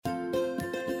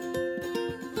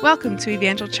Welcome to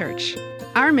Evangel Church.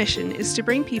 Our mission is to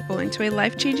bring people into a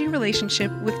life-changing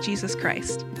relationship with Jesus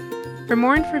Christ. For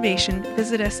more information,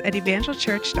 visit us at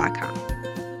evangelchurch.com.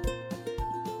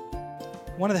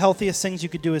 One of the healthiest things you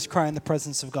could do is cry in the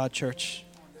presence of God, church.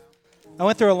 I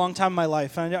went through a long time in my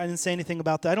life. I didn't say anything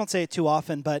about that. I don't say it too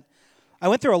often, but I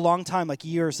went through a long time, like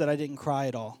years, that I didn't cry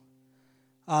at all.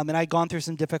 And I'd gone through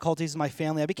some difficulties in my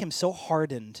family. I became so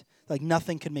hardened, like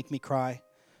nothing could make me cry.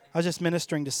 I was just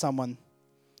ministering to someone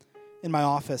in my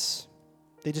office.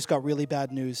 They just got really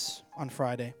bad news on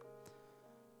Friday,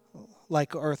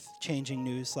 like earth-changing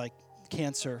news, like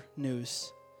cancer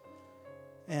news.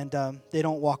 And they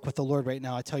don't walk with the Lord right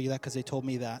now. I tell you that because they told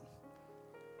me that.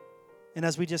 And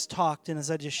as we just talked and as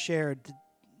I just shared,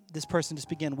 this person just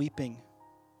began weeping.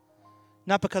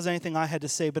 Not because of anything I had to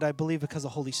say, but I believe because the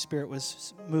Holy Spirit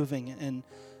was moving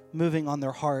on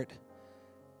their heart.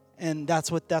 And that's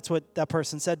what that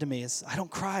person said to me is, I don't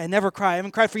cry. I never cry. I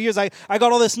haven't cried for years. I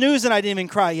got all this news and I didn't even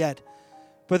cry yet.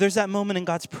 But there's that moment in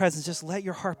God's presence. Just let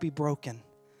your heart be broken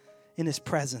in His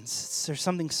presence. There's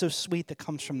something so sweet that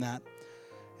comes from that.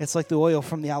 It's like the oil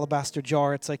from the alabaster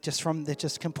jar. It's like it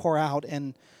just can pour out,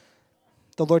 and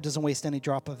the Lord doesn't waste any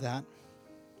drop of that.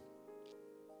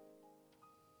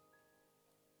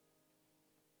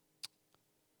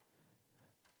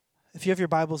 If you have your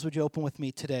Bibles, would you open with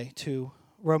me today to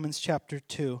Romans chapter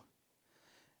 2.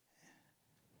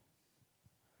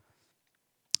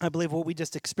 I believe what we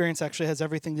just experienced actually has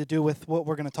everything to do with what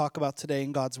we're going to talk about today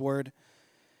in God's Word.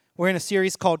 We're in a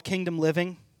series called Kingdom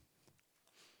Living.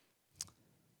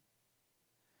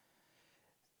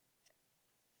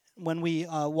 When we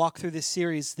walk through this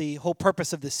series, the whole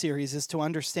purpose of this series is to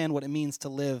understand what it means to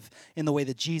live in the way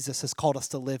that Jesus has called us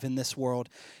to live in this world.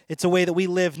 It's a way that we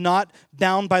live not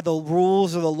bound by the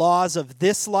rules or the laws of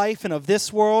this life and of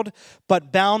this world,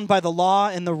 but bound by the law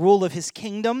and the rule of His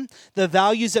kingdom, the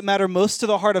values that matter most to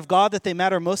the heart of God, that they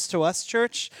matter most to us,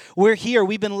 church. We're here.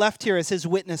 We've been left here as His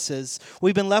witnesses.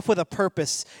 We've been left with a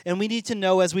purpose, and we need to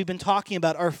know, as we've been talking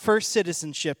about, our first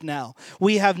citizenship now.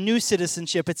 We have new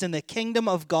citizenship. It's in the kingdom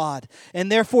of God. And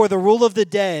therefore, the rule of the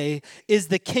day is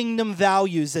the kingdom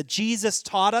values that Jesus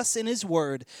taught us in His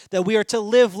Word, that we are to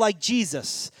live like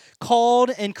Jesus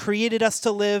called and created us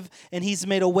to live, and He's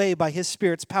made a way by His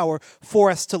Spirit's power for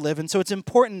us to live. And so it's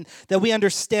important that we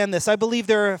understand this. I believe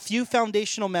there are a few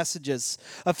foundational messages,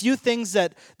 a few things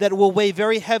that will weigh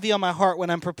very heavy on my heart when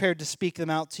I'm prepared to speak them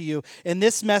out to you. And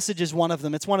this message is one of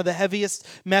them. It's one of the heaviest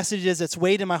messages that's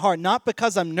weighed in my heart, not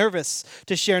because I'm nervous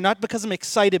to share, not because I'm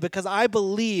excited, because I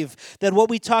believe that what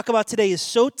we talk about today is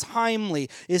so timely,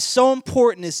 is so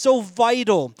important, is so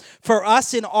vital for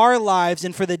us in our lives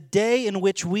and for the day in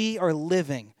which we are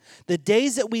living. The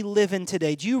days that we live in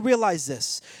today, do you realize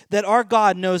this? That our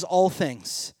God knows all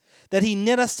things. That He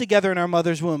knit us together in our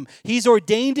mother's womb. He's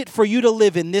ordained it for you to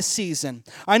live in this season.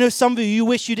 I know some of you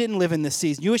wish you didn't live in this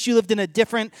season. You wish you lived in a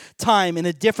different time, in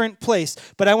a different place.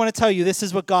 But I want to tell you, this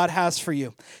is what God has for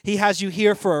you. He has you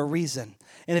here for a reason.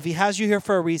 And if He has you here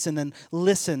for a reason, then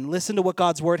listen to what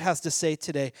God's Word has to say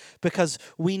today, because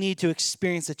we need to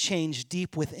experience a change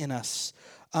deep within us.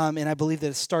 And I believe that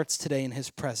it starts today in His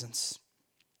presence.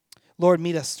 Lord,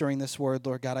 meet us during this word,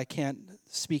 Lord God. I can't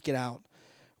speak it out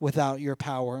without your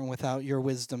power and without your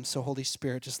wisdom. So Holy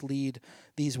Spirit, just lead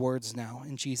these words now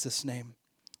in Jesus' name.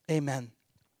 Amen.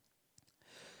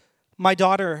 My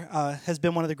daughter has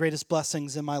been one of the greatest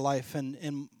blessings in my life,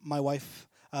 and my wife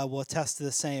will attest to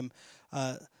the same.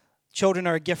 Children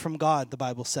are a gift from God, the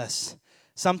Bible says.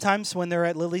 Sometimes when they're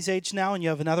at Lily's age now and you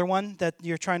have another one that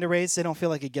you're trying to raise, they don't feel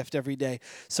like a gift every day.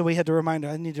 So we had to remind her.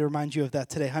 I need to remind you of that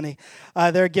today, honey.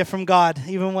 They're a gift from God,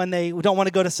 even when they don't want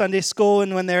to go to Sunday school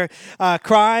and when they're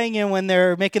crying and when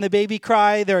they're making the baby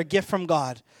cry, they're a gift from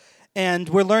God. And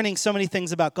we're learning so many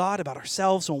things about God, about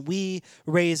ourselves when we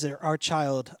raise our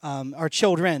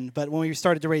children, but when we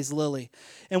started to raise Lily.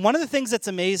 And one of the things that's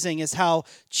amazing is how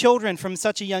children from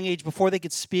such a young age, before they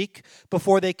could speak,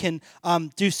 before they can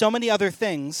do so many other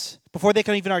things, before they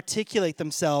can even articulate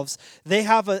themselves, they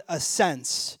have a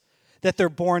sense that they're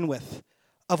born with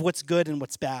of what's good and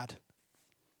what's bad.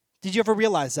 Did you ever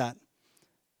realize that?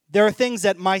 There are things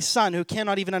that my son, who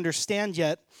cannot even understand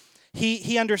yet,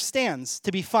 he understands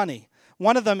to be funny.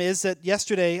 One of them is that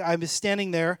yesterday I was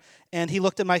standing there and he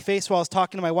looked at my face while I was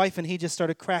talking to my wife and he just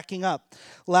started cracking up,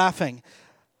 laughing.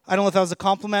 I don't know if that was a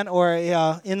compliment or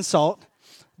an insult,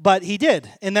 but he did.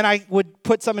 And then I would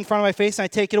put something in front of my face and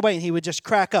I'd take it away and he would just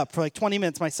crack up for like 20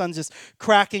 minutes. My son's just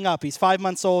cracking up. He's 5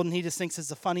 months old and he just thinks it's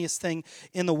the funniest thing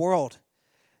in the world.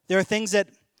 There are things that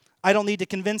I don't need to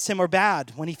convince him are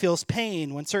bad when he feels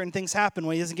pain, when certain things happen,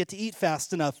 when he doesn't get to eat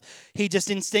fast enough. He just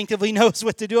instinctively knows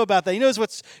what to do about that. He knows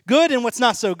what's good and what's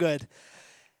not so good.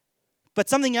 But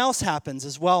something else happens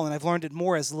as well, and I've learned it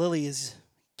more as Lily is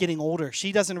getting older.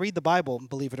 She doesn't read the Bible,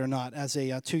 believe it or not, as a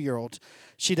 2-year-old.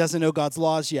 She doesn't know God's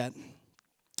laws yet.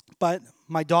 But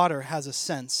my daughter has a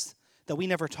sense that we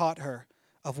never taught her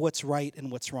of what's right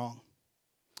and what's wrong.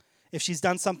 If she's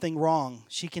done something wrong,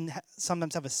 she can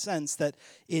sometimes have a sense that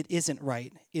it isn't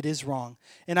right, it is wrong.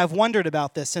 And I've wondered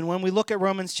about this. And when we look at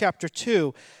Romans chapter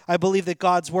 2, I believe that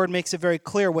God's word makes it very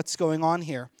clear what's going on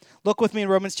here. Look with me in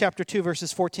Romans chapter 2,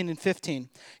 verses 14 and 15.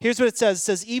 Here's what it says. It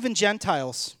says, even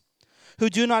Gentiles who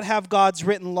do not have God's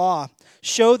written law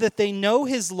show that they know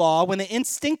his law when they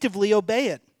instinctively obey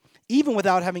it, even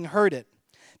without having heard it.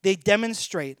 They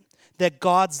demonstrate that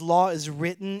God's law is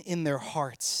written in their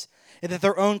hearts, and that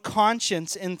their own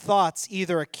conscience and thoughts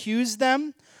either accuse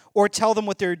them or tell them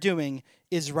what they're doing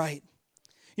is right.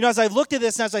 You know, as I looked at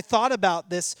this and as I thought about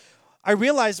this, I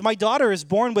realized my daughter is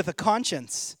born with a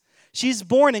conscience. She's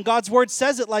born, and God's word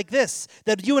says it like this,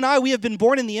 that you and I, we have been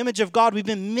born in the image of God. We've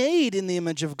been made in the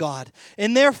image of God.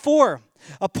 And therefore,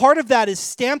 a part of that is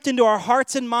stamped into our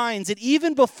hearts and minds, that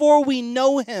even before we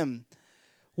know him,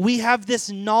 we have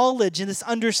this knowledge and this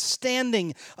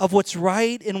understanding of what's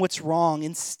right and what's wrong.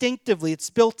 Instinctively, it's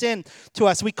built in to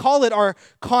us. We call it our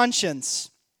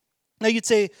conscience. Now you'd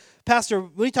say, Pastor,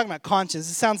 what are you talking about conscience?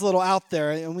 It sounds a little out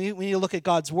there, and we need to look at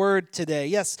God's word today.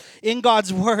 Yes, in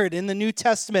God's word, in the New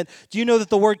Testament, do you know that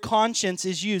the word conscience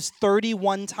is used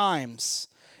 31 times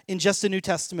in just the New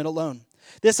Testament alone?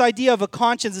 This idea of a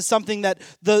conscience is something that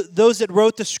those that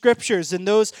wrote the scriptures and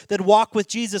those that walk with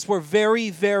Jesus were very,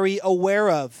 very aware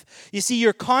of. You see,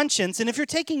 your conscience, and if you're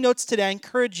taking notes today, I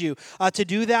encourage you to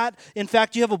do that. In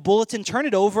fact, you have a bulletin. Turn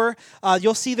it over.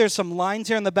 You'll see there's some lines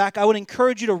here in the back. I would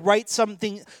encourage you to write some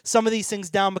of these things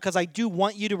down, because I do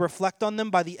want you to reflect on them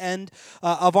by the end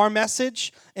of our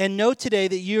message. And know today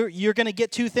that you're going to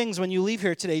get 2 things when you leave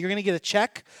here today. You're going to get a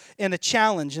check and a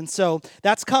challenge. And so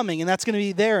that's coming, and that's going to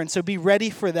be there. And so be ready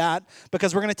for that,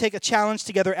 because we're going to take a challenge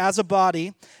together as a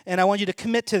body, and I want you to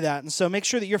commit to that. And so make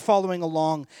sure that you're following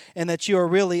along and that you are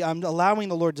really allowing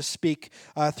the Lord to speak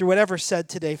through whatever's said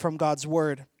today from God's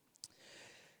word.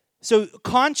 So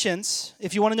conscience,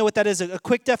 if you want to know what that is, a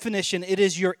quick definition, it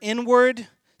is your inward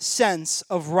sense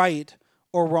of right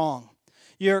or wrong.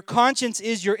 Your conscience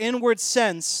is your inward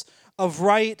sense of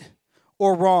right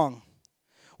or wrong.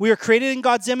 We are created in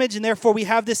God's image, and therefore we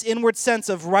have this inward sense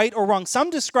of right or wrong. Some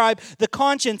describe the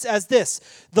conscience as this,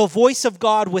 the voice of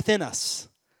God within us.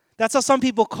 That's how some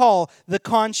people call the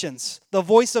conscience, the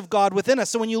voice of God within us.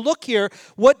 So when you look here,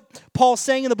 what Paul's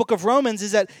saying in the book of Romans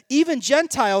is that even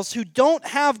Gentiles who don't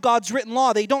have God's written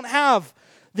law, they don't have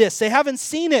this. They haven't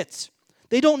seen it.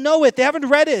 They don't know it. They haven't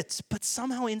read it. But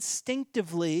somehow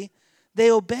instinctively,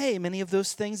 they obey many of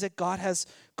those things that God has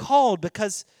called,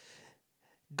 because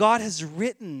God has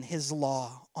written his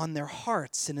law on their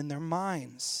hearts and in their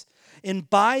minds. And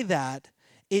by that,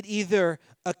 it either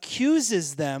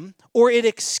accuses them or it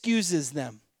excuses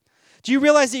them. Do you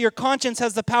realize that your conscience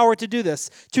has the power to do this?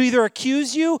 To either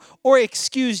accuse you or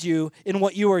excuse you in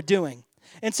what you are doing.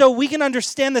 And so we can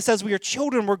understand this as we are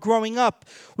children, we're growing up.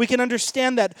 We can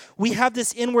understand that we have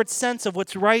this inward sense of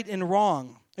what's right and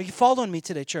wrong. Are you following me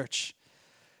today, church?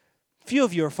 Few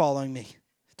of you are following me.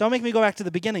 Don't make me go back to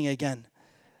the beginning again.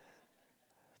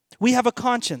 We have a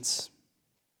conscience.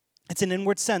 It's an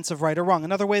inward sense of right or wrong.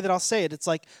 Another way that I'll say it, it's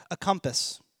like a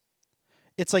compass.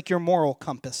 It's like your moral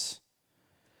compass.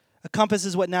 A compass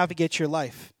is what navigates your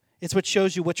life. It's what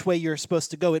shows you which way you're supposed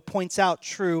to go. It points out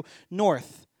true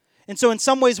north. And so in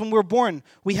some ways when we're born,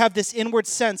 we have this inward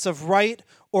sense of right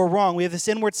or wrong. We have this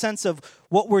inward sense of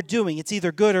what we're doing. It's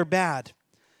either good or bad.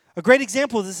 A great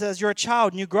example of this is as you're a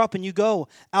child and you grow up and you go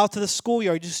out to the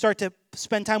schoolyard, you start to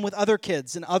spend time with other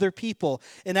kids and other people.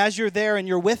 And as you're there and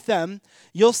you're with them,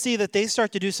 you'll see that they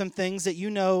start to do some things that you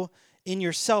know in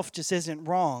yourself just isn't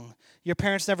wrong. Your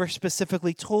parents never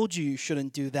specifically told you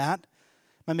shouldn't do that.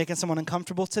 Am I making someone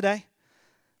uncomfortable today?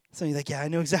 Some of you are like, yeah, I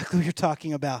know exactly what you're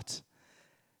talking about.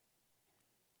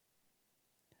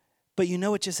 But you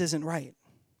know it just isn't right.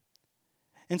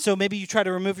 And so maybe you try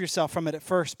to remove yourself from it at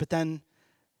first, but then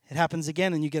it happens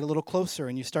again and you get a little closer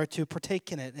and you start to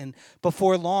partake in it. And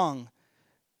before long,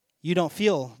 you don't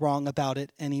feel wrong about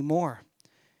it anymore.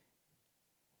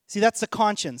 See, that's the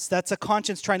conscience. That's a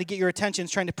conscience trying to get your attention,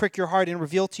 trying to prick your heart and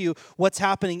reveal to you what's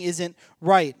happening isn't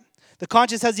right. The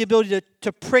conscience has the ability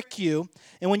to prick you,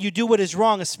 and when you do what is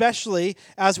wrong, especially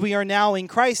as we are now in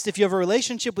Christ, if you have a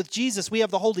relationship with Jesus, we have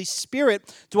the Holy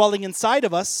Spirit dwelling inside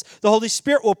of us. The Holy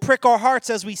Spirit will prick our hearts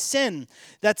as we sin.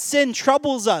 That sin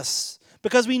troubles us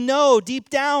because we know deep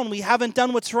down we haven't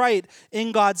done what's right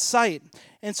in God's sight.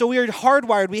 And so we are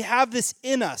hardwired. We have this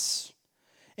in us,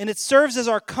 and it serves as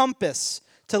our compass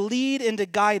to lead and to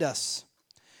guide us.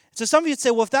 So some of you would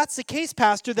say, well, if that's the case,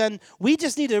 Pastor, then we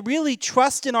just need to really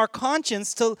trust in our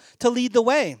conscience to lead the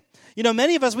way. You know,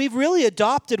 many of us, we've really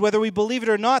adopted, whether we believe it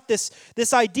or not, this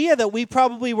idea that we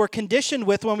probably were conditioned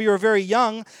with when we were very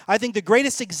young. I think the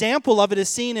greatest example of it is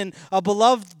seen in a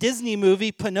beloved Disney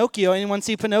movie, Pinocchio. Anyone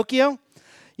see Pinocchio?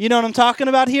 You know what I'm talking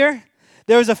about here?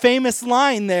 There's a famous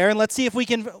line there, and let's see if we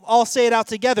can all say it out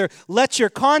together. Let your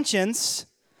conscience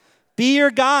be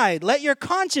your guide. Let your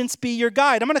conscience be your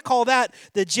guide. I'm going to call that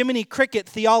the Jiminy Cricket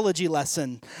theology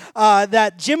lesson.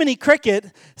 That Jiminy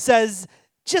Cricket says,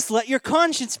 just let your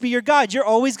conscience be your guide. You're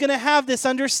always going to have this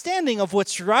understanding of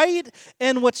what's right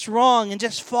and what's wrong, and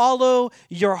just follow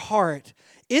your heart.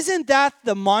 Isn't that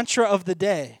the mantra of the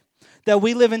day that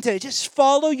we live in today? Just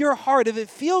follow your heart. If it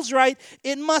feels right,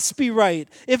 it must be right.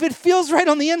 If it feels right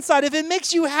on the inside, if it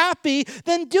makes you happy,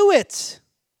 then do it.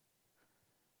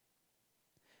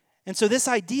 And so this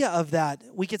idea of that,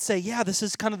 we could say, yeah, this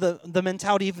is kind of the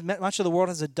mentality much of the world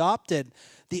has adopted.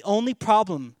 The only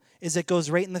problem is it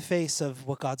goes right in the face of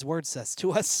what God's word says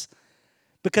to us.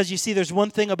 Because you see, there's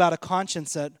one thing about a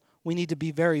conscience that we need to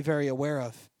be very, very aware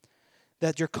of.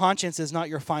 That your conscience is not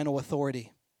your final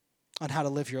authority on how to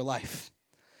live your life.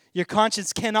 Your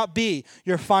conscience cannot be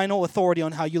your final authority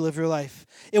on how you live your life.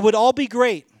 It would all be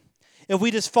great if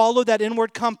we just followed that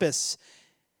inward compass,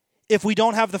 if we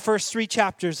don't have the first 3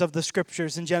 chapters of the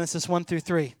scriptures in Genesis 1 through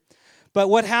 3. But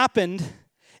what happened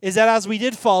is that as we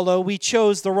did follow, we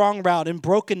chose the wrong route, and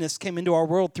brokenness came into our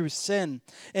world through sin.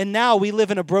 And now we live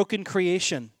in a broken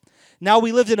creation. Now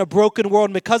we live in a broken world,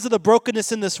 and because of the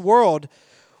brokenness in this world,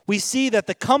 we see that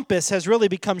the compass has really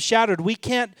become shattered. We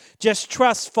can't just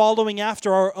trust following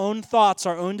after our own thoughts,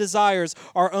 our own desires,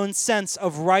 our own sense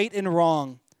of right and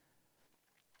wrong.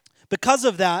 Because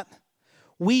of that,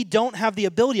 we don't have the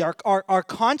ability. Our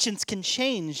conscience can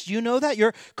change. Do you know that?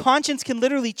 Your conscience can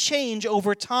literally change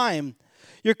over time.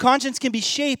 Your conscience can be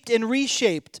shaped and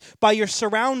reshaped by your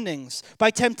surroundings, by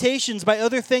temptations, by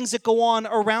other things that go on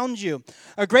around you.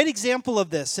 A great example of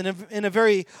this, and a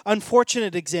very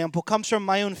unfortunate example, comes from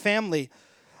my own family.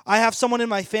 I have someone in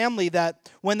my family that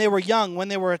when they were young, when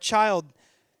they were a child,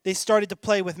 they started to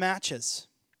play with matches.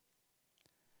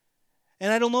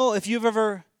 And I don't know if you've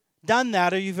ever done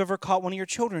that or you've ever caught one of your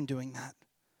children doing that.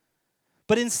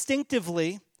 But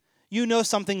instinctively, you know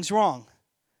something's wrong.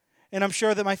 And I'm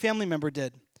sure that my family member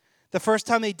did. The first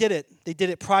time they did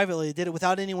it privately. They did it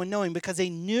without anyone knowing because they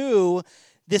knew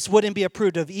this wouldn't be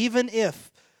approved of, even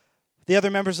if the other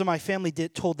members of my family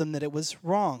told them that it was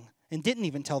wrong and didn't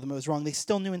even tell them it was wrong. They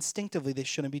still knew instinctively they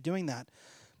shouldn't be doing that.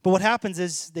 But what happens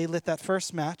is they lit that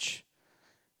first match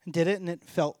and did it, and it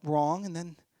felt wrong, and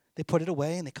then they put it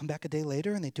away, and they come back a day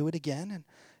later, and they do it again, and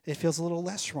it feels a little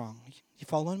less wrong. You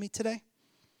following me today?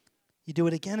 You do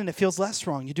it again, and it feels less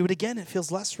wrong. You do it again, and it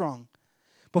feels less wrong.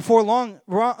 Before long,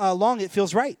 it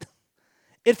feels right.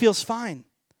 It feels fine.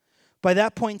 By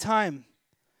that point in time,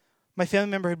 my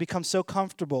family member had become so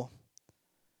comfortable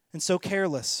and so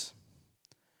careless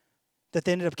that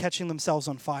they ended up catching themselves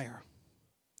on fire.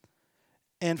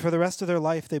 And for the rest of their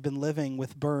life, they've been living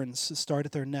with burns that start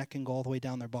at their neck and go all the way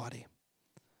down their body.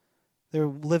 They're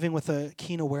living with a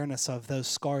keen awareness of those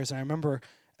scars. And I remember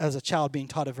as a child being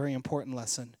taught a very important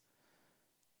lesson.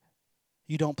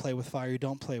 You don't play with fire. You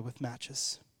don't play with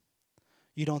matches.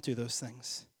 You don't do those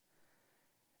things.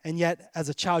 And yet, as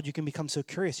a child, you can become so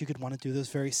curious. You could want to do those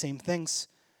very same things.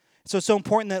 So it's so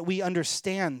important that we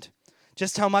understand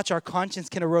just how much our conscience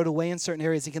can erode away in certain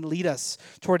areas. It can lead us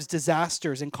towards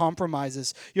disasters and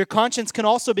compromises. Your conscience can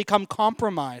also become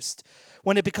compromised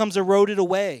when it becomes eroded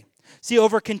away. See,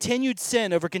 over continued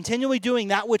sin, over continually doing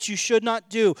that which you should not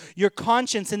do, your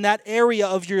conscience in that area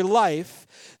of your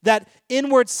life, that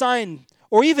inward sign,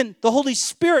 or even the Holy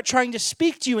Spirit trying to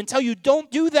speak to you and tell you, don't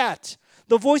do that.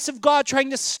 The voice of God trying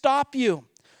to stop you.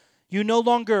 You no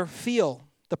longer feel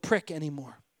the prick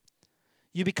anymore.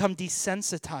 You become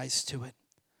desensitized to it.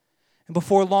 And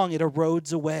before long, it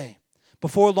erodes away.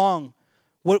 Before long,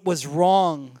 what was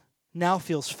wrong now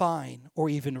feels fine or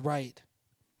even right.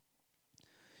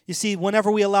 You see,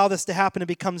 whenever we allow this to happen, it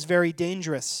becomes very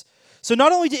dangerous. So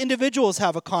not only do individuals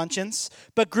have a conscience,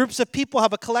 but groups of people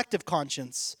have a collective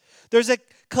conscience. There's a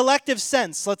collective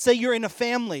sense. Let's say you're in a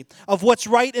family of what's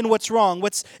right and what's wrong,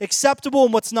 what's acceptable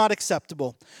and what's not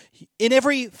acceptable. In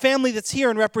every family that's here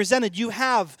and represented, you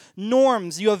have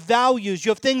norms, you have values,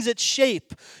 you have things that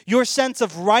shape your sense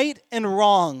of right and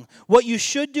wrong, what you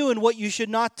should do and what you should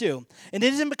not do. And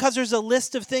it isn't because there's a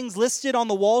list of things listed on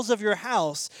the walls of your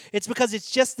house. It's because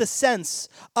it's just the sense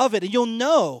of it. And you'll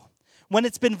know when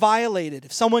it's been violated.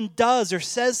 If someone does or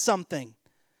says something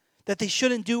that they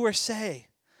shouldn't do or say,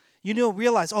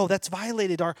 realize, that's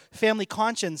violated our family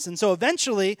conscience. And so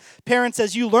eventually, parents,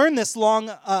 as you learn this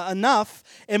long enough,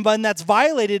 and when that's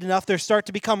violated enough, there start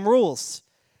to become rules.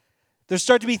 There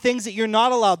start to be things that you're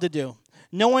not allowed to do.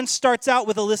 No one starts out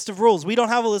with a list of rules. We don't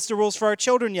have a list of rules for our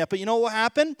children yet, but you know what will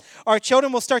happen? Our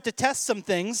children will start to test some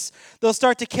things. They'll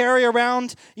start to carry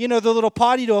around, the little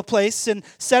potty to a place and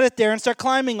set it there and start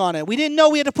climbing on it. We didn't know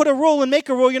we had to put a rule and make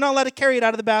a rule. You're not allowed to carry it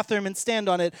out of the bathroom and stand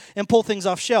on it and pull things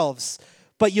off shelves.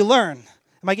 But you learn.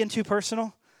 Am I getting too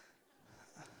personal?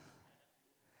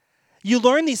 You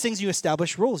learn these things, you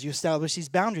establish rules, you establish these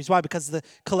boundaries. Why? Because the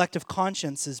collective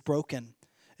conscience is broken,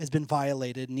 has been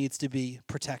violated, needs to be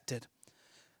protected.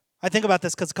 I think about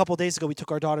this because a couple of days ago we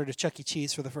took our daughter to Chuck E.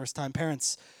 Cheese for the first time.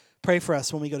 Parents, pray for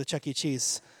us when we go to Chuck E.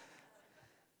 Cheese.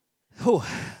 Whew.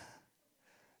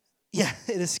 Yeah,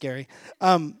 it is scary.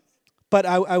 But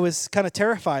I was kind of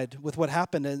terrified with what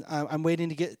happened, and I'm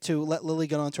waiting to let Lily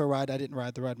get onto a ride. I didn't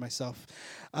ride the ride myself.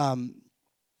 And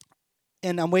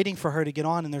I'm waiting for her to get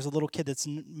on, and there's a little kid that's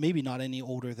maybe not any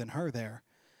older than her there.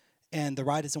 And the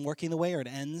ride isn't working the way, or it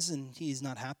ends, and he's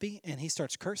not happy, and he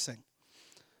starts cursing.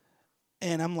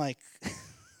 And I'm like,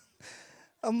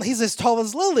 he's as tall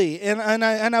as Lily, and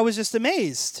I was just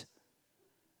amazed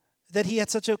that he had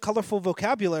such a colorful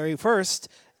vocabulary first.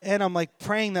 And I'm like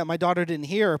praying that my daughter didn't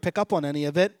hear or pick up on any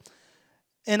of it.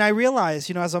 And I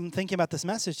realized, as I'm thinking about this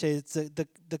message today, it's the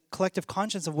collective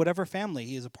conscience of whatever family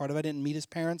he is a part of. I didn't meet his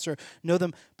parents or know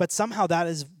them, but somehow that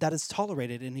is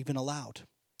tolerated and even allowed.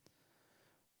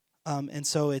 And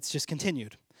so it's just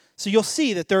continued. So you'll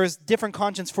see that there is different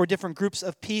conscience for different groups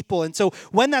of people. And so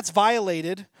when that's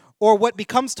violated or what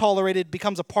becomes tolerated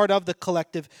becomes a part of the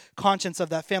collective conscience of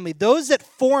that family, those that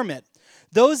form it,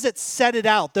 those that set it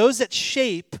out, those that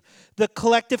shape the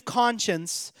collective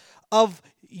conscience of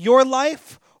your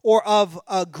life or of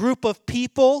a group of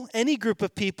people, any group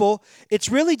of people, it's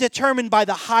really determined by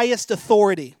the highest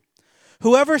authority.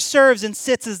 Whoever serves and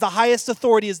sits as the highest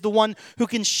authority is the one who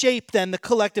can shape then the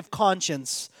collective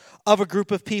conscience of a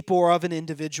group of people or of an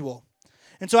individual.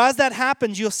 And so as that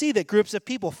happens, you'll see that groups of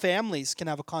people, families can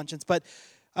have a conscience, but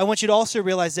I want you to also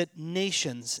realize that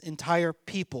nations, entire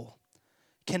people,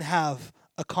 can have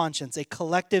a conscience, a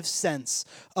collective sense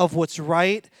of what's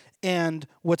right and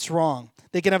what's wrong.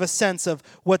 They can have a sense of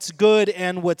what's good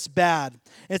and what's bad.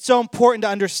 It's so important to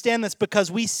understand this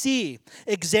because we see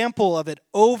example of it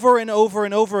over and over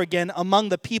and over again among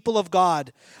the people of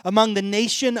God, among the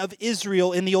nation of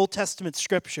Israel in the Old Testament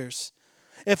scriptures.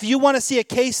 If you want to see a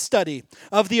case study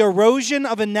of the erosion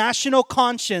of a national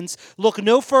conscience, look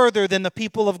no further than the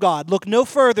people of God. Look no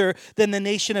further than the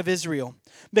nation of Israel.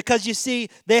 Because you see,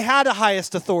 they had a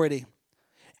highest authority.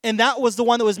 And that was the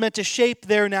one that was meant to shape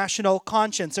their national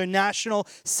conscience, their national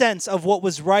sense of what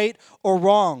was right or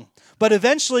wrong. But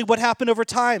eventually, what happened over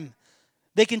time?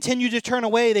 They continued to turn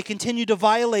away. They continued to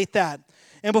violate that.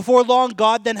 And before long,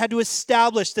 God then had to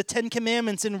establish the 10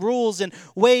 Commandments and rules and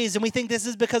ways. And we think this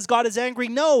is because God is angry.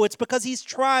 No, it's because he's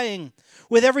trying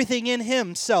with everything in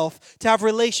himself to have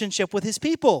relationship with his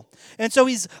people. And so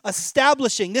he's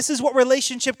establishing, this is what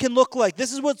relationship can look like.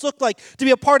 This is what it's looked like to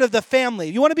be a part of the family.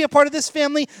 You want to be a part of this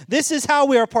family? This is how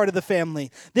we are a part of the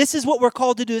family. This is what we're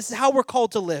called to do. This is how we're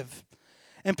called to live.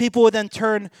 And people would then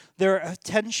turn their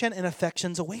attention and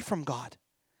affections away from God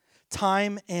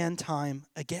time and time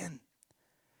again.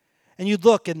 And you'd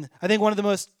look, and I think one of the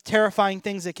most terrifying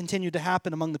things that continued to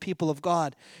happen among the people of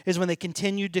God is when they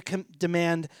continued to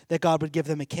demand that God would give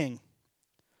them a king.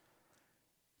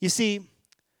 You see,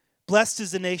 blessed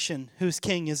is the nation whose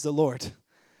king is the Lord.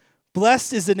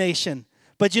 Blessed is the nation.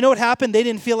 But you know what happened? They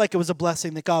didn't feel like it was a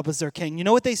blessing that God was their king. You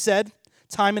know what they said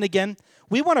time and again?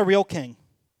 We want a real king.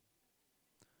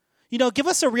 Give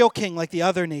us a real king like the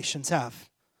other nations have.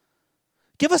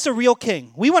 Give us a real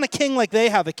king. We want a king like they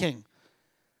have a king.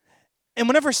 And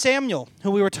whenever Samuel,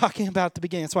 who we were talking about at the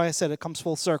beginning, that's why I said it comes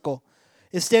full circle,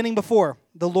 is standing before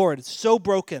the Lord, so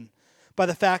broken by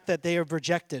the fact that they have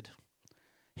rejected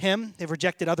him, they've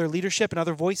rejected other leadership and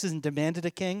other voices and demanded a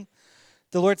king,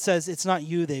 the Lord says, it's not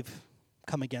you they've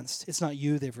come against. It's not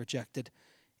you they've rejected.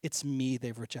 It's me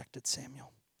they've rejected,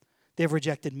 Samuel. They've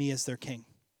rejected me as their king.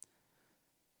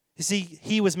 You see,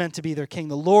 he was meant to be their king.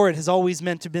 The Lord has always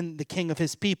meant to have been the king of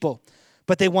his people.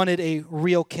 But they wanted a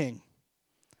real king,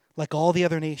 like all the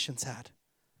other nations had.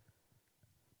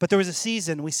 But there was a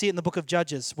season, we see it in the book of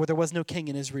Judges, where there was no king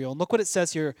in Israel. And look what it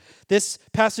says here. This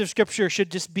passage of Scripture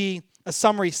should just be a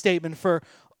summary statement for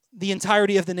the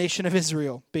entirety of the nation of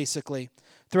Israel, basically,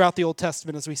 throughout the Old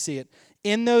Testament as we see it.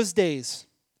 In those days,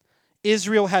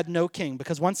 Israel had no king,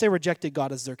 because once they rejected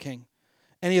God as their king,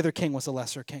 any other king was a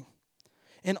lesser king.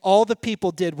 And all the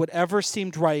people did whatever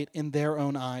seemed right in their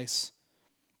own eyes.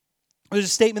 There's a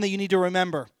statement that you need to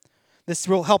remember. This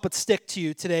will help it stick to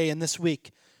you today and this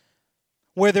week.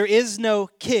 Where there is no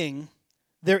king,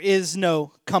 there is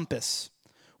no compass.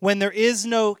 When there is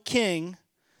no king,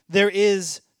 there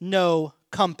is no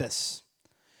compass.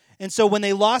 And so when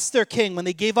they lost their king, when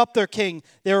they gave up their king,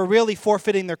 they were really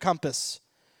forfeiting their compass.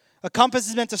 A compass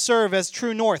is meant to serve as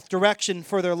true north, direction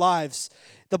for their lives.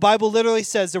 The Bible literally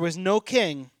says there was no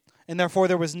king, and therefore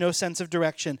there was no sense of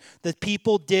direction. The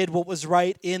people did what was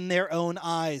right in their own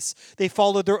eyes. They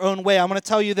followed their own way. I'm going to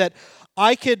tell you that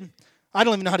I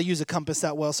don't even know how to use a compass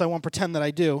that well, so I won't pretend that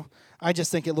I do. I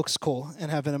just think it looks cool and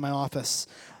have it in my office.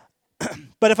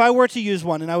 But if I were to use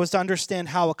one and I was to understand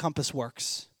how a compass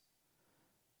works,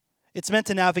 it's meant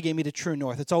to navigate me to true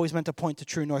north. It's always meant to point to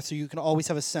true north, so you can always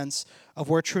have a sense of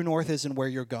where true north is and where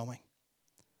you're going.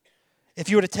 If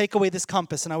you were to take away this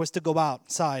compass and I was to go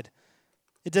outside,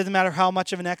 it doesn't matter how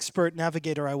much of an expert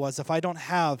navigator I was. If I don't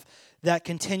have that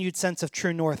continued sense of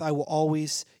true north, I will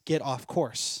always get off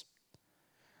course.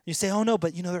 You say, oh no,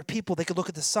 but there are people, they could look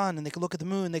at the sun and they could look at the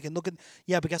moon, they can look at,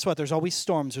 yeah, but guess what? There's always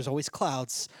storms, there's always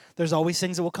clouds, there's always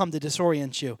things that will come to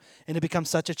disorient you. And it becomes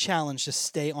such a challenge to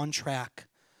stay on track.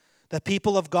 The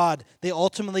people of God, they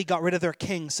ultimately got rid of their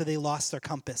king, so they lost their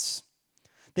compass.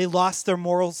 They lost their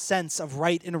moral sense of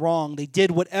right and wrong. They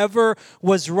did whatever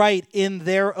was right in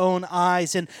their own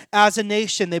eyes. And as a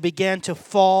nation, they began to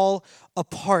fall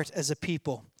apart as a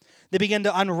people. They began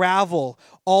to unravel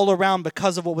all around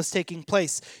because of what was taking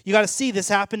place. You got to see this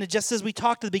happened just as we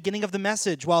talked at the beginning of the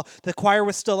message while the choir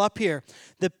was still up here.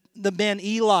 The man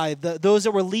Eli, those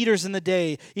that were leaders in the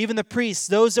day, even the priests,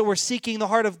 those that were seeking the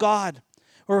heart of God,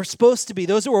 or were supposed to be,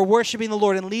 those that were worshiping the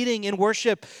Lord and leading in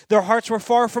worship, their hearts were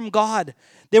far from God.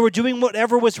 They were doing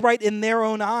whatever was right in their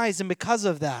own eyes, and because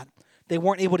of that, they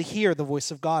weren't able to hear the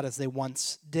voice of God as they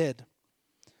once did.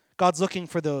 God's looking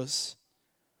for those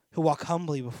who walk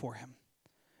humbly before him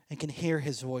and can hear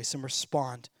his voice and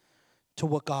respond to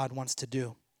what God wants to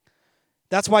do.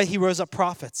 That's why he rose up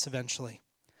prophets eventually.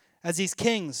 As these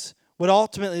kings would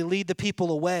ultimately lead the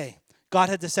people away, God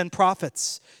had to send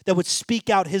prophets that would speak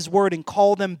out his word and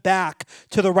call them back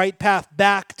to the right path,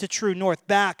 back to true north,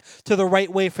 back to the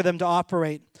right way for them to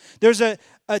operate. There's a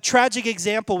tragic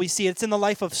example we see. It's in the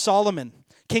life of Solomon.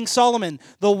 King Solomon,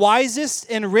 the wisest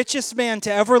and richest man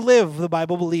to ever live, the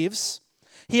Bible believes.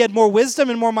 He had more wisdom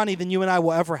and more money than you and I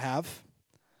will ever have.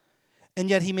 And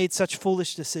yet he made such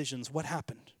foolish decisions. What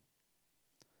happened?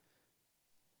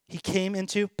 He came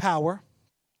into power,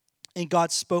 and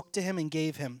God spoke to him and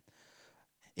gave him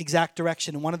exact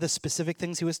direction. And one of the specific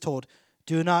things he was told,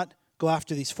 do not go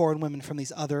after these foreign women from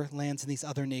these other lands and these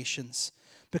other nations,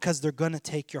 because they're going to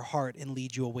take your heart and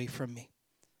lead you away from me.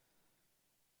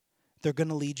 They're going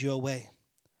to lead you away.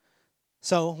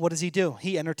 So what does he do?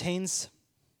 He entertains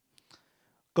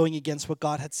going against what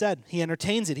God had said. He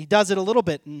entertains it. He does it a little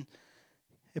bit, and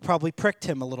it probably pricked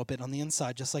him a little bit on the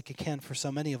inside, just like it can for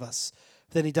so many of us.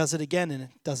 Then he does it again, and it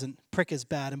doesn't prick as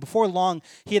bad. And before long,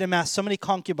 he had amassed so many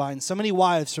concubines, so many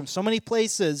wives from so many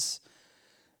places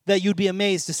that you'd be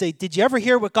amazed to say, did you ever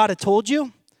hear what God had told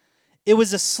you? It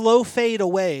was a slow fade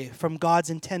away from God's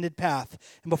intended path.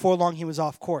 And before long, he was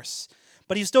off course.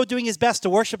 But he was still doing his best to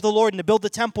worship the Lord and to build the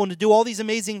temple and to do all these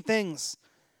amazing things.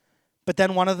 But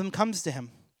then one of them comes to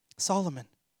him, Solomon.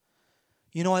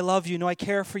 You know I love you. You know I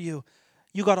care for you.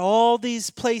 You got all these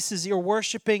places you're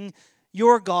worshiping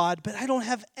your God, but I don't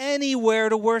have anywhere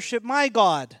to worship my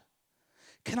God.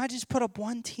 Can I just put up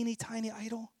one teeny tiny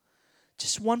idol?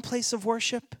 Just one place of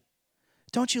worship?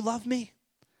 Don't you love me?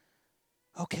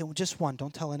 Okay, well, just one.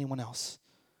 Don't tell anyone else.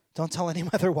 Don't tell any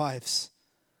other wives.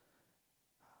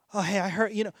 Oh, hey, I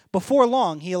heard, before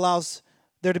long, he allows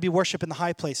there to be worship in the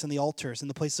high place, in the altars, in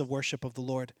the place of worship of the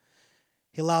Lord.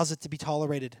 He allows it to be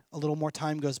tolerated. A little more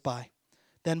time goes by.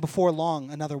 Then before long,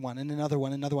 another one, and another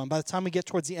one, another one. By the time we get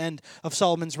towards the end of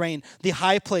Solomon's reign, the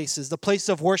high places, the place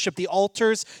of worship, the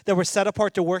altars that were set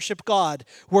apart to worship God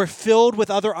were filled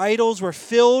with other idols, were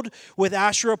filled with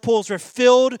Asherah poles, were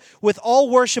filled with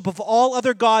all worship of all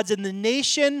other gods. In the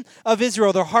nation of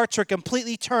Israel, their hearts were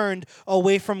completely turned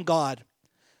away from God.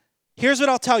 Here's what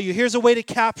I'll tell you. Here's a way to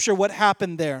capture what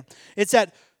happened there. It's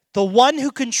that The one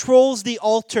who controls the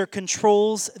altar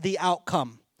controls the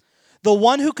outcome. The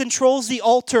one who controls the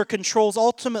altar controls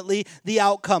ultimately the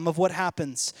outcome of what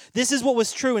happens. This is what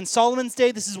was true in Solomon's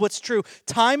day. This is what's true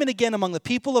time and again among the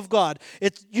people of God.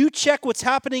 You check what's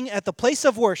happening at the place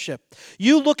of worship.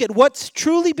 You look at what's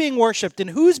truly being worshiped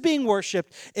and who's being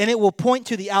worshiped, and it will point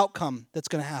to the outcome that's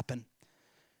going to happen.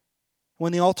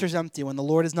 When the altar's empty, when the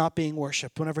Lord is not being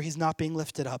worshiped, whenever he's not being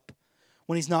lifted up,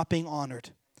 when he's not being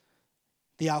honored,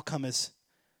 the outcome is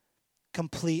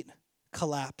complete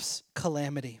collapse,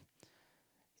 calamity,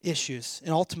 issues,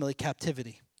 and ultimately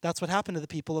captivity. That's what happened to the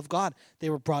people of God. They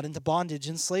were brought into bondage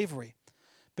and slavery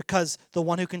because the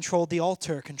one who controlled the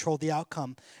altar controlled the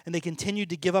outcome. And they continued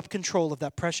to give up control of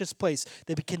that precious place.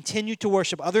 They continued to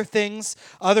worship other things,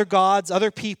 other gods,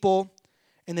 other people,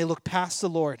 and they looked past the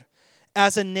Lord.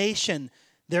 As a nation,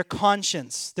 their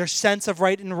conscience, their sense of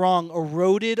right and wrong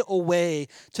eroded away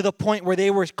to the point where they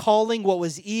were calling what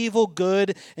was evil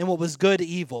good and what was good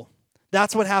evil.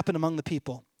 That's what happened among the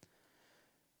people.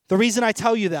 The reason I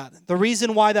tell you that, the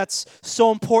reason why that's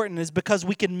so important is because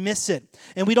we can miss it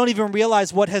and we don't even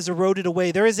realize what has eroded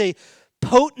away. There is a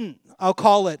potent, I'll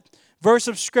call it, verse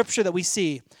of scripture that we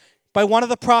see by one of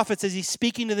the prophets as he's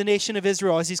speaking to the nation of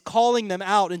Israel, as he's calling them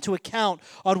out into account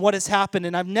on what has happened.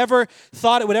 And I've never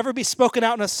thought it would ever be spoken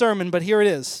out in a sermon, but here it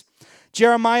is.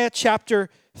 Jeremiah chapter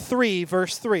 3,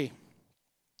 verse 3.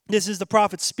 This is the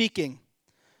prophet speaking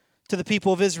to the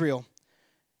people of Israel.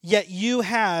 Yet you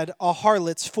had a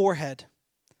harlot's forehead,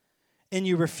 and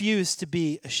you refused to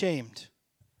be ashamed.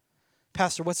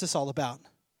 Pastor, what's this all about?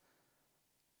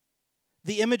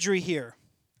 The imagery here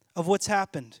of what's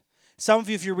happened. Some of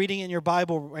you, if you're reading it in your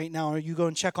Bible right now, or you go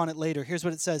and check on it later, here's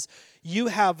what it says. You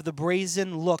have the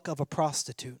brazen look of a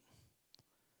prostitute,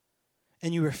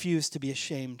 and you refuse to be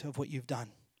ashamed of what you've done.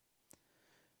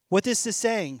 What this is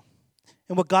saying,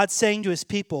 and what God's saying to his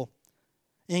people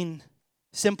in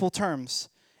simple terms,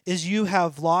 is you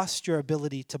have lost your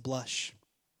ability to blush.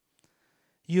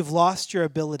 You've lost your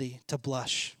ability to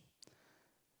blush.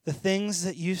 The things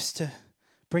that used to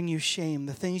bring you shame,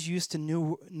 the things you used to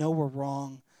know were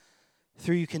wrong,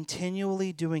 through you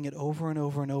continually doing it over and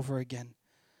over and over again,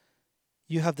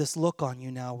 you have this look on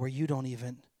you now where you're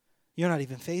not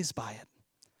even fazed by it.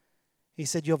 He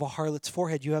said you have a harlot's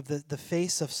forehead. You have the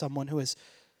face of someone who has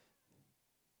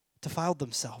defiled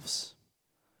themselves.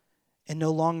 And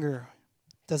no longer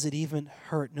does it even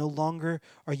hurt. No longer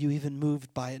are you even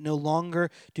moved by it. No longer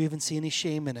do you even see any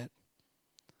shame in it.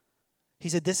 He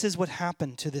said this is what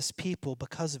happened to this people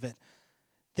because of it.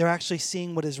 They're actually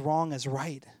seeing what is wrong as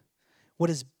right, what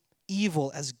is evil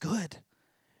as good.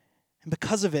 And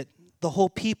because of it, the whole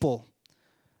people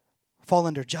fall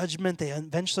under judgment. They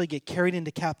eventually get carried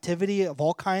into captivity of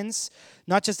all kinds,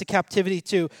 not just a captivity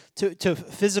to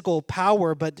physical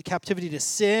power, but captivity to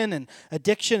sin and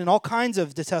addiction and all kinds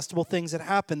of detestable things that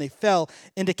happen. They fell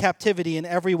into captivity in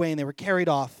every way, and they were carried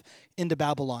off into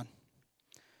Babylon.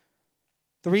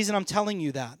 The reason I'm telling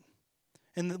you that,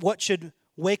 and what should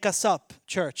wake us up,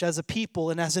 church, as a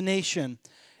people and as a nation,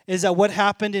 is that what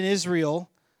happened in Israel,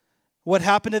 what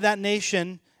happened to that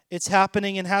nation, it's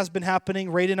happening and has been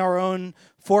happening right in our own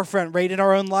forefront, right in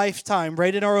our own lifetime,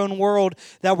 right in our own world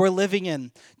that we're living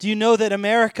in. Do you know that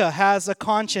America has a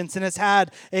conscience and has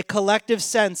had a collective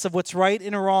sense of what's right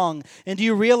and wrong? And do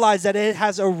you realize that it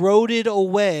has eroded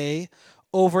away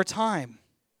over time?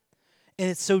 And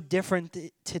it's so different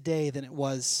today than it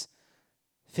was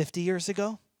 50 years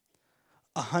ago,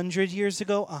 100 years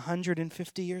ago,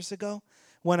 150 years ago.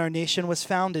 When our nation was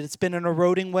founded, it's been an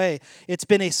eroding way. It's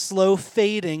been a slow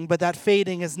fading, but that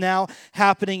fading is now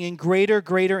happening in greater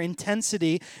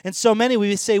intensity. And so many,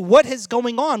 we say, what is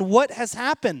going on? What has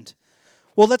happened?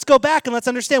 Well, let's go back and let's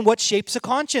understand what shapes a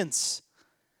conscience.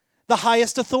 The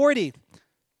highest authority.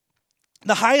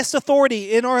 The highest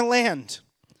authority in our land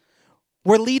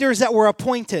were leaders that were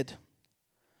appointed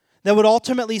that would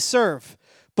ultimately serve.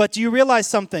 But do you realize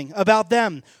something about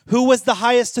them? Who was the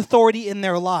highest authority in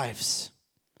their lives?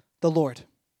 The Lord.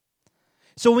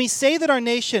 So when we say that our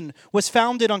nation was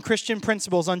founded on Christian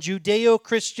principles, on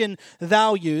Judeo-Christian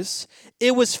values,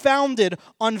 it was founded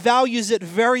on values that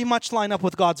very much line up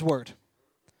with God's word.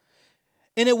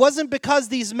 And it wasn't because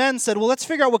these men said, well, let's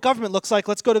figure out what government looks like.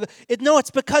 Let's go to No, it's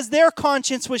because their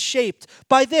conscience was shaped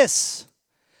by this.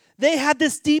 They had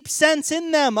this deep sense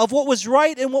in them of what was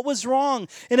right and what was wrong.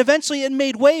 And eventually it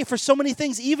made way for so many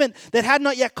things even that had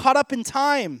not yet caught up in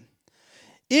time.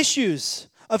 Issues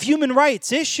of human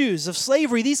rights, issues of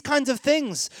slavery, these kinds of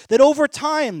things that over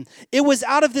time, it was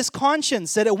out of this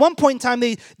conscience that at one point in time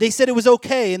they said it was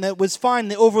okay and that it was fine,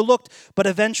 they overlooked, but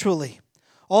eventually,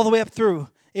 all the way up through,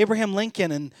 Abraham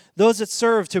Lincoln and those that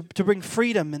served to bring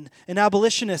freedom and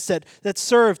abolitionists that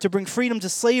served to bring freedom to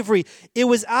slavery, it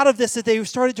was out of this that they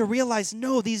started to realize,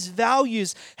 no, these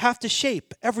values have to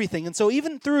shape everything. And so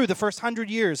even through the first 100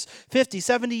 years, 50,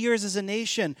 70 years as a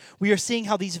nation, we are seeing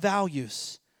how these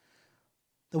values,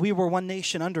 that we were one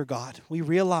nation under God, we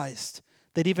realized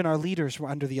that even our leaders were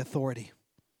under the authority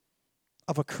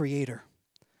of a creator.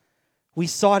 We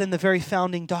saw it in the very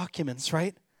founding documents,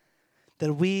 right?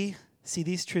 That we see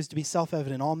these truths to be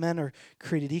self-evident. All men are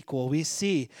created equal. We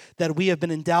see that we have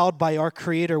been endowed by our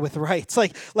Creator with rights.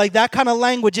 Like that kind of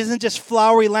language isn't just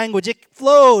flowery language. It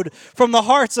flowed from the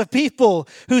hearts of people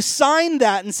who signed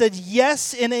that and said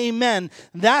yes and amen.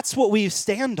 That's what we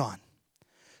stand on.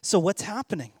 So what's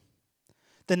happening?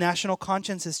 The national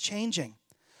conscience is changing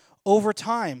over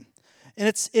time. And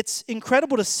it's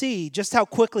incredible to see just how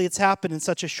quickly it's happened in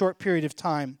such a short period of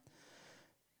time.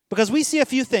 Because we see a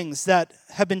few things that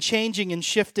have been changing and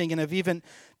shifting and have even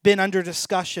been under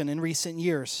discussion in recent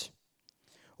years.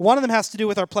 One of them has to do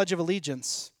with our Pledge of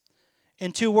Allegiance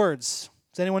in 2 words.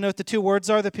 Does anyone know what the 2 words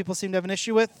are that people seem to have an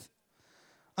issue with?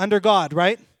 Under God,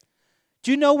 right?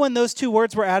 Do you know when those 2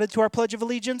 words were added to our Pledge of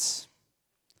Allegiance?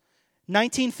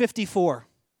 1954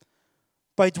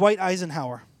 by Dwight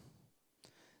Eisenhower.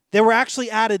 They were actually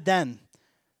added then.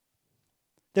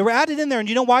 They were added in there, and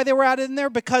you know why they were added in there?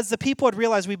 Because the people had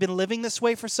realized we've been living this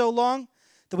way for so long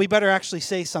that we better actually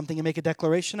say something and make a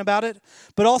declaration about it.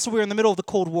 But also we were in the middle of the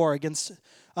Cold War against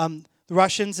the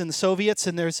Russians and the Soviets,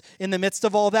 and there's in the midst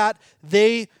of all that,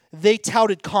 they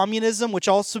touted communism, which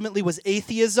ultimately was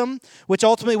atheism, which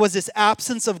ultimately was this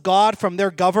absence of God from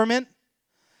their government.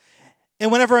 And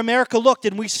whenever America looked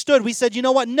and we stood, we said, you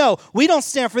know what? No, we don't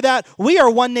stand for that. We are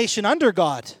one nation under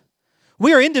God.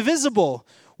 We are indivisible.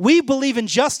 We believe in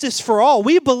justice for all.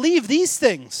 We believe these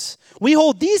things. We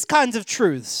hold these kinds of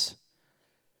truths.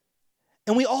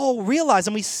 And we all realize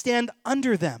and we stand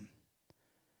under them.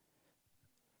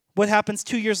 What happens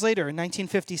 2 years later in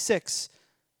 1956?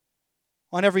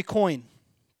 On every coin,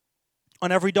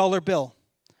 on every dollar bill,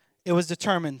 it was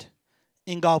determined,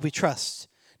 in God we trust.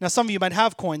 Now some of you might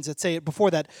have coins that say it before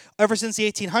that. Ever since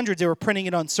the 1800s, they were printing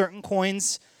it on certain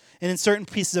coins and in certain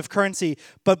pieces of currency.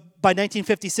 But by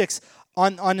 1956,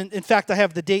 in fact, I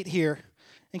have the date here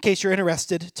in case you're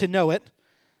interested to know it.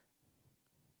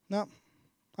 No,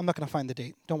 I'm not going to find the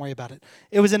date. Don't worry about it.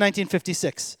 It was in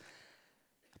 1956.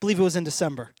 I believe it was in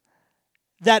December.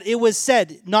 That it was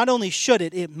said, not only should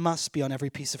it must be on every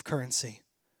piece of currency.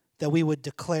 That we would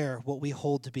declare what we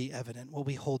hold to be evident, what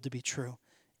we hold to be true.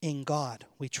 In God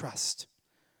we trust.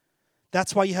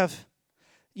 That's why you have,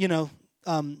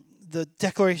 the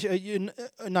Declaration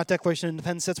of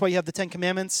Independence. That's why you have the 10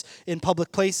 Commandments in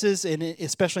public places, and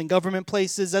especially in government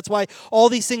places. That's why all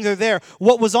these things are there.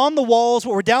 What was on the walls,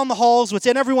 what were down the halls, what's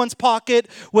in everyone's pocket,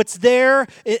 what's there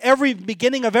at every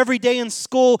beginning of every day in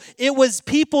school, it was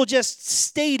people just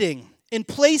stating and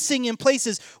placing in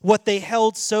places what they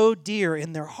held so dear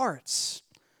in their hearts.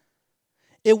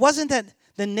 It wasn't that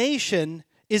the nation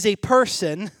is a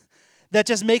person that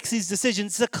just makes these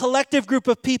decisions. It's a collective group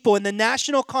of people, and the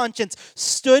national conscience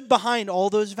stood behind all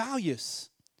those values.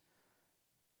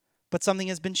 But something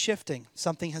has been shifting.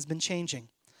 Something has been changing.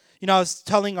 I was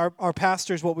telling our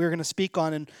pastors what we were going to speak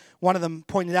on, and one of them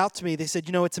pointed out to me, they said,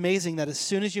 it's amazing that as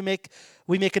soon as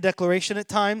we make a declaration at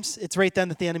times, it's right then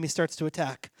that the enemy starts to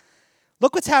attack.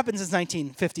 Look what's happened since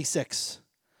 1956.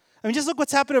 Just look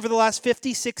what's happened over the last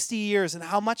 50, 60 years and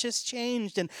how much has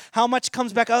changed and how much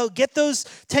comes back. Oh, get those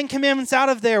 10 commandments out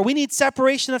of there. We need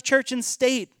separation of church and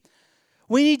state.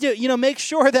 We need to, make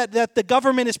sure that the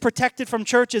government is protected from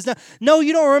churches. No,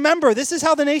 you don't remember. This is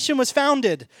how the nation was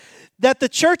founded, that the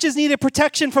churches needed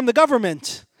protection from the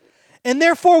government. And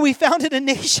therefore, we founded a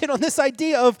nation on this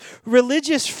idea of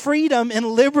religious freedom and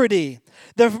liberty.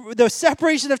 The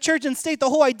separation of church and state, the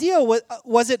whole idea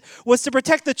was to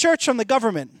protect the church from the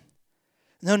government.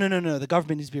 No. The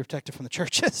government needs to be protected from the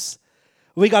churches.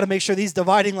 We got to make sure these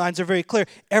dividing lines are very clear.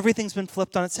 Everything's been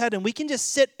flipped on its head, and we can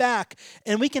just sit back,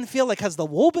 and we can feel like, has the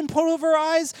wool been pulled over our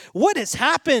eyes? What has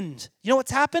happened? You know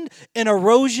what's happened? An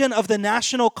erosion of the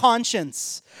national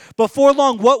conscience. Before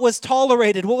long, what was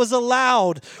tolerated, what was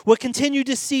allowed, what continued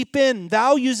to seep in,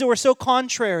 values that were so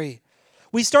contrary.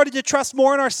 We started to trust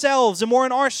more in ourselves and more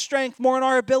in our strength, more in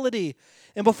our ability.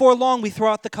 And before long, we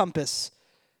throw out the compass.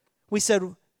 We said,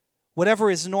 whatever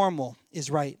is normal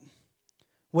is right.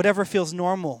 Whatever feels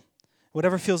normal,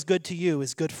 whatever feels good to you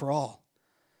is good for all.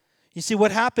 You see,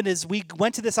 what happened is we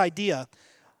went to this idea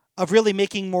of really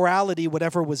making morality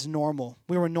whatever was normal.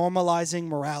 We were normalizing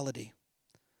morality.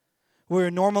 We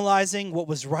were normalizing what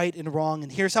was right and wrong.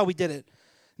 And here's how we did it.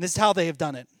 And this is how they have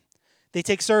done it. They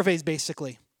take surveys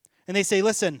basically. And they say,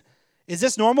 listen, is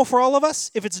this normal for all of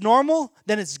us? If it's normal,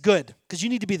 then it's good, because you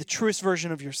need to be the truest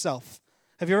version of yourself.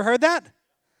 Have you ever heard that?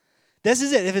 This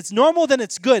is it. If it's normal, then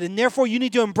it's good, and therefore you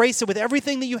need to embrace it with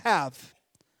everything that you have,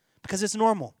 because it's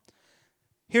normal.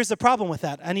 Here's the problem with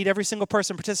that. I need every single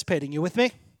person participating. You with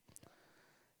me?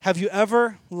 Have you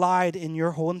ever lied in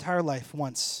your whole entire life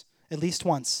once? At least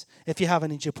once. If you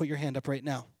haven't, I need you to put your hand up right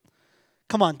now.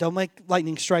 Come on, don't make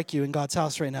lightning strike you in God's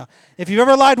house right now. If you've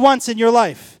ever lied once in your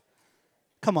life,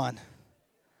 come on.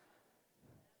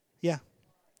 Yeah.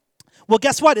 Well,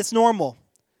 guess what? It's normal.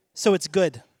 So it's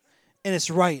good. And it's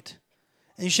right.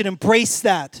 And you should embrace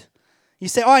that. You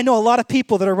say, I know a lot of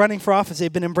people that are running for office.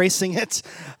 They've been embracing it.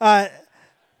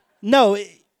 No,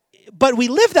 but we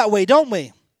live that way, don't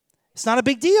we? It's not a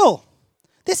big deal.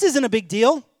 This isn't a big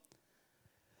deal.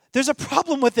 There's a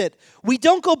problem with it. We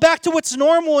don't go back to what's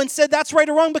normal and say that's right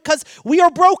or wrong, because we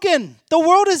are broken. The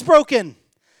world is broken.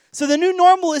 So the new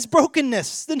normal is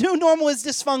brokenness. The new normal is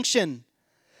dysfunction.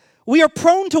 We are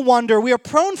prone to wander. We are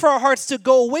prone for our hearts to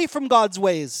go away from God's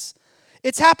ways.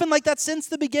 It's happened like that since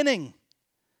the beginning.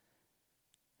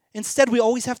 Instead, we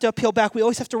always have to appeal back. We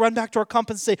always have to run back to our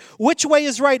compass and say, which way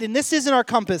is right? And this isn't our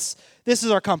compass. This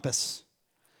is our compass.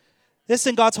 This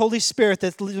is God's Holy Spirit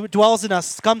that dwells in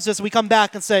us, comes to us. We come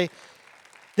back and say,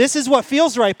 this is what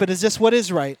feels right, but is this what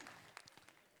is right?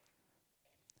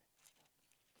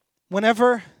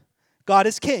 Whenever God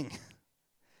is king,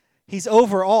 he's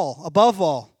over all, above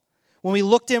all. When we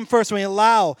look to him first, when we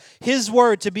allow his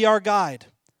word to be our guide,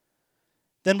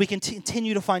 then we can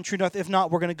continue to find true north. If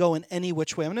not, we're going to go in any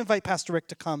which way. I'm going to invite Pastor Rick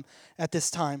to come at this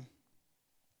time.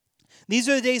 These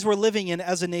are the days we're living in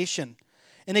as a nation.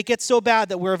 And it gets so bad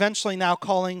that we're eventually now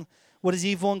calling what is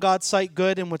evil in God's sight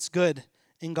good, and what's good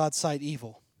in God's sight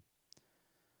evil.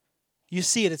 You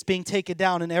see it. It's being taken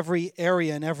down in every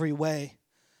area, in every way.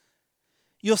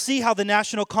 You'll see how the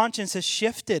national conscience has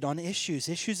shifted on issues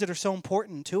that are so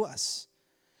important to us.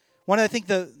 One of, I think,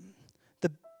 the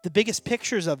biggest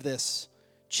pictures of this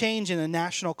change in a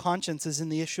national conscience is in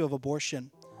the issue of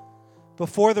abortion.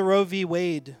 Before the Roe v.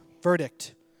 Wade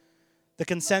verdict, the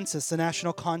consensus, the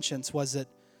national conscience was that,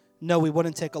 no, we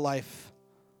wouldn't take a life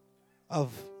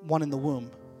of one in the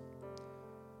womb.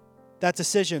 That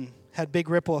decision had big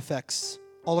ripple effects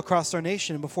all across our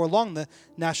nation, and before long, the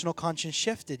national conscience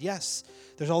shifted. Yes,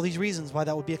 there's all these reasons why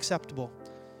that would be acceptable.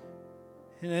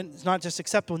 And it's not just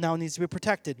acceptable, now it needs to be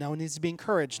protected, now it needs to be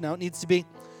encouraged, now it needs to be,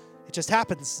 it just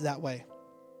happens that way.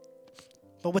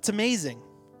 But what's amazing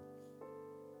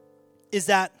is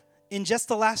that in just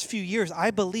the last few years, I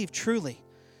believe truly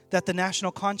that the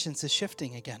national conscience is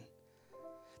shifting again.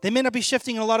 They may not be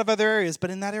shifting in a lot of other areas, but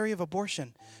in that area of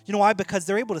abortion. You know why? Because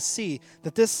they're able to see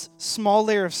that this small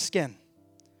layer of skin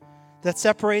that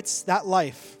separates that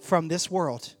life from this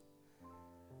world,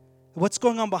 what's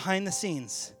going on behind the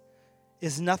scenes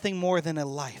is nothing more than a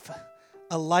life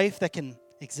that can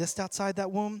exist outside that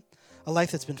womb, a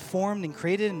life that's been formed and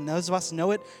created, and those of us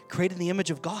know it, created in the image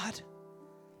of God.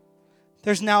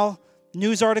 There's now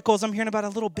news articles, I'm hearing about a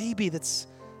little baby that's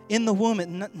in the womb at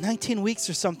 19 weeks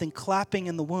or something, clapping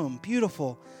in the womb.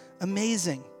 Beautiful,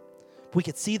 amazing. We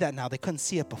could see that now. They couldn't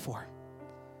see it before.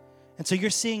 And so you're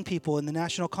seeing people in the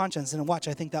national conscience, and watch,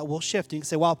 I think that will shift. You can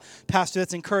say, well, Pastor,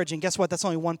 that's encouraging. Guess what? That's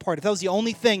only one part. If that was the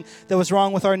only thing that was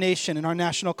wrong with our nation and our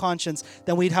national conscience,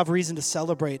 then we'd have reason to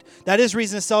celebrate. That is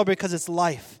reason to celebrate because it's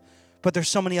life. But there's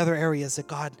so many other areas that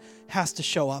God has to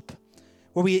show up,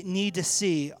 where we need to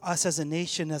see us as a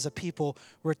nation, as a people,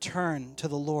 return to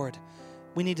the Lord.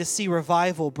 We need to see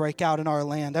revival break out in our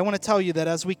land. I want to tell you that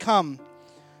as we come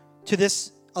to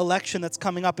this election that's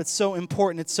coming up, it's so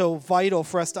important, it's so vital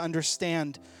for us to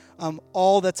understand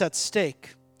all that's at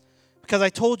stake. Because I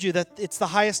told you that it's the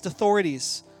highest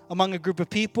authorities among a group of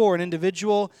people or an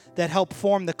individual that help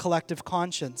form the collective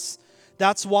conscience.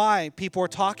 That's why people are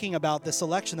talking about this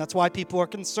election. That's why people are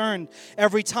concerned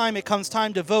every time it comes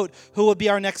time to vote who will be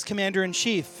our next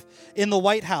commander-in-chief in the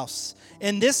White House.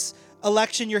 And this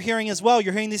election you're hearing as well,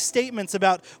 you're hearing these statements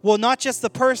about, well, not just the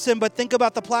person, but think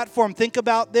about the platform, think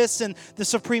about this and the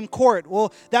Supreme Court.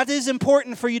 Well, that is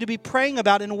important for you to be praying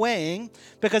about and weighing,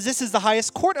 because this is the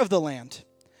highest court of the land.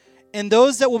 And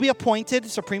those that will be appointed,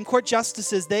 Supreme Court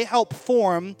justices, they help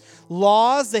form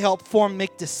laws, they help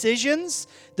make decisions.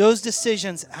 Those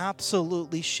decisions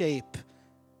absolutely shape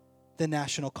the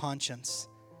national conscience.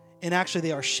 And actually,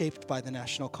 they are shaped by the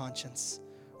national conscience,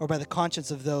 or by the conscience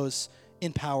of those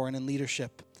in power and in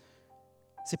leadership.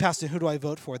 Say, Pastor, who do I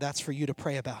vote for? That's for you to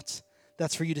pray about.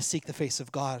 That's for you to seek the face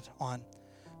of God on.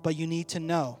 But you need to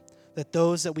know that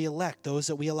those that we elect, those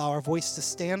that we allow our voice to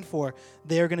stand for,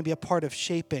 they are going to be a part of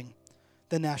shaping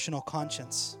the national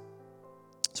conscience.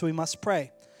 So we must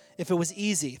pray. If it was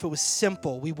easy, if it was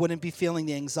simple, we wouldn't be feeling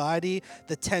the anxiety,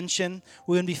 the tension.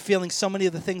 We wouldn't be feeling so many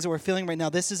of the things that we're feeling right now.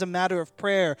 This is a matter of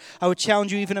prayer. I would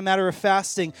challenge you, even a matter of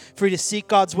fasting, for you to seek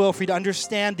God's will, for you to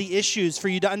understand the issues, for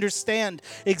you to understand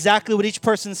exactly what each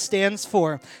person stands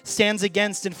for, stands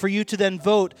against, and for you to then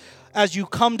vote as you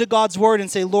come to God's word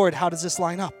and say, Lord, how does this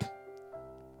line up?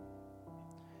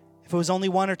 If it was only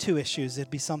one or two issues, it'd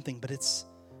be something, but it's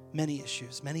many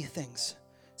issues, many things.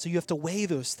 So you have to weigh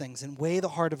those things and weigh the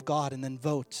heart of God and then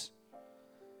vote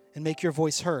and make your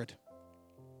voice heard.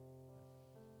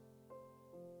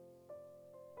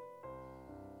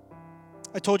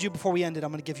 I told you before we ended, I'm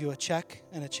going to give you a check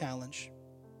and a challenge.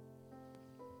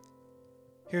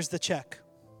 Here's the check.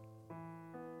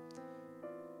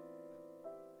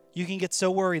 You can get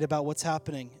so worried about what's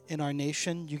happening in our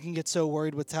nation. You can get so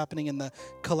worried what's happening in the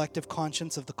collective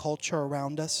conscience of the culture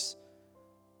around us.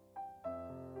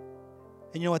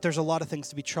 And you know what? There's a lot of things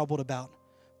to be troubled about.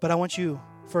 But I want you,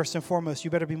 first and foremost,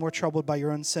 you better be more troubled by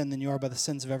your own sin than you are by the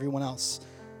sins of everyone else.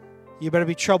 You better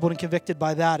be troubled and convicted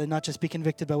by that and not just be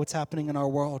convicted by what's happening in our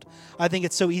world. I think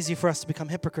it's so easy for us to become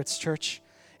hypocrites, church.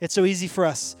 It's so easy for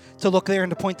us to look there and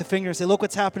to point the finger and say, look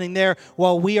what's happening there,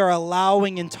 while we are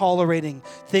allowing and tolerating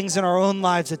things in our own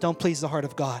lives that don't please the heart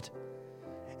of God.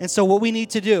 And so what we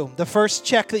need to do, the first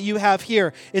check that you have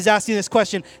here is asking this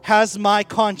question: has my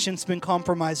conscience been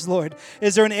compromised, Lord?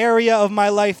 Is there an area of my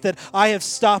life that I have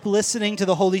stopped listening to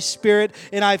the Holy Spirit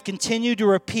and I've continued to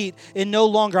repeat and no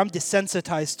longer, I'm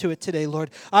desensitized to it today,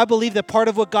 Lord? I believe that part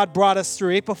of what God brought us through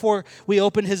right before we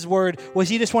opened His Word was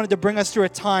He just wanted to bring us through a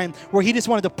time where He just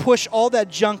wanted to push all that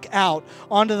junk out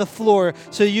onto the floor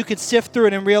so you could sift through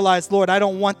it and realize, Lord, I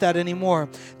don't want that anymore.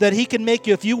 That He can make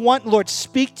you, if you want, Lord,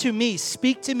 speak to me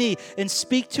and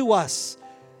speak to us,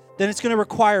 then it's going to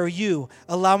require you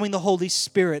allowing the Holy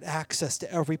Spirit access to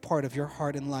every part of your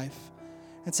heart and life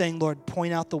and saying, Lord,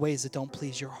 point out the ways that don't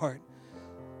please your heart.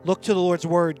 Look to the Lord's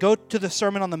Word. Go to the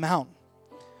Sermon on the Mount.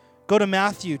 Go to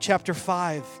Matthew chapter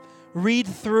 5. Read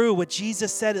through what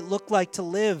Jesus said it looked like to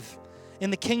live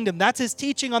in the kingdom. That's His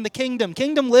teaching on the kingdom.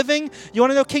 Kingdom living. You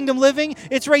want to know kingdom living?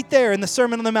 It's right there in the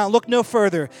Sermon on the Mount. Look no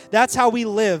further. That's how we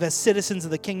live as citizens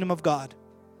of the kingdom of God.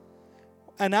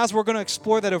 And as we're going to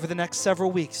explore that over the next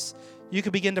several weeks, you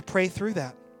can begin to pray through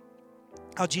that.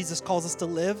 How Jesus calls us to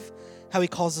live, how He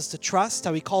calls us to trust,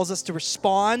 how He calls us to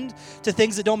respond to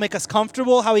things that don't make us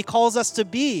comfortable, how He calls us to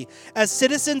be as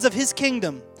citizens of His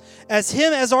kingdom, as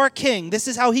Him as our King. This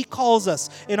is how He calls us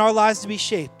in our lives to be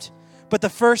shaped. But the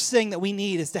first thing that we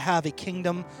need is to have a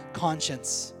kingdom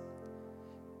conscience.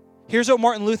 Here's what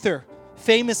Martin Luther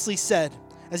famously said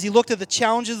as he looked at the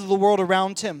challenges of the world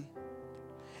around him.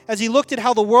 As he looked at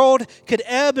how the world could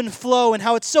ebb and flow and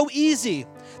how it's so easy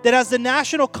that as the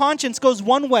national conscience goes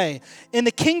one way and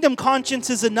the kingdom conscience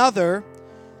is another,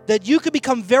 that you could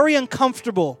become very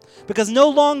uncomfortable because no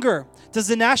longer does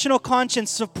the national conscience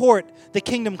support the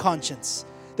kingdom conscience.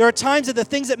 There are times that the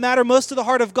things that matter most to the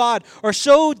heart of God are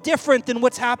so different than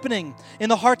what's happening in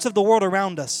the hearts of the world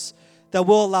around us that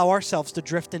we'll allow ourselves to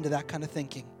drift into that kind of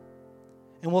thinking.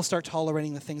 And we'll start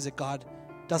tolerating the things that God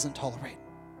doesn't tolerate.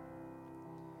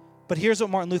 But here's what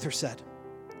Martin Luther said.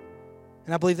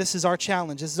 And I believe this is our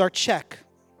challenge. This is our check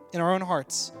in our own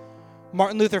hearts.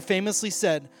 Martin Luther famously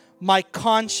said, "My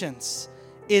conscience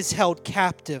is held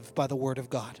captive by the word of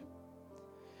God.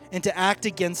 And to act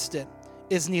against it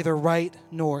is neither right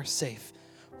nor safe."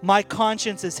 My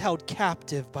conscience is held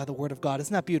captive by the word of God.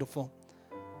 Isn't that beautiful?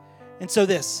 And so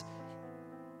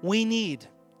we need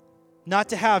not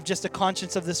to have just a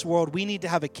conscience of this world. We need to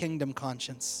have a kingdom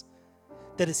conscience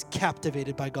that is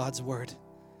captivated by God's word.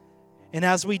 And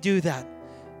as we do that,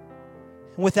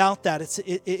 without that,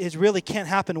 it really can't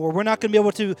happen, where we're not going to be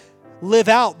able to live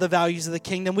out the values of the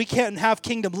kingdom. We can't have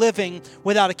kingdom living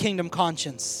without a kingdom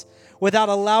conscience, without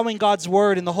allowing God's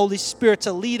word and the Holy Spirit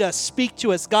to lead us, speak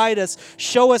to us, guide us,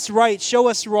 show us right, show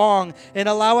us wrong, and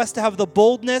allow us to have the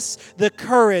boldness, the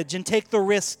courage, and take the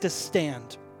risk to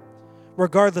stand,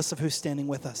 regardless of who's standing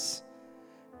with us.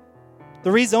 The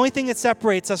only thing that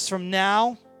separates us from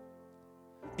now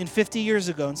and 50 years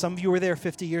ago, and some of you were there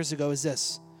 50 years ago, is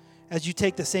this. As you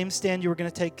take the same stand you were going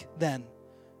to take then,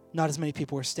 not as many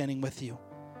people were standing with you.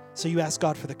 So you ask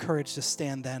God for the courage to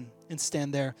stand then and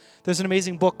stand there. There's an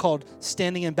amazing book called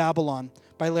Standing in Babylon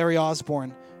by Larry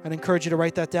Osborne. I'd encourage you to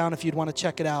write that down if you'd want to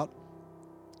check it out.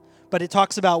 But it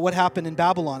talks about what happened in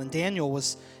Babylon, and Daniel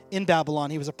was in Babylon.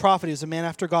 He was a prophet. He was a man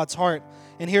after God's heart.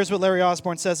 And here's what Larry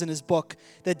Osborne says in his book,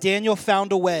 that Daniel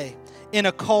found a way in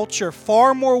a culture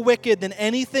far more wicked than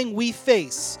anything we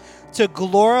face to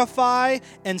glorify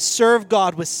and serve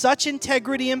God with such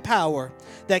integrity and power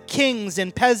that kings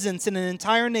and peasants and an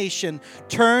entire nation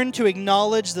turn to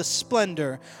acknowledge the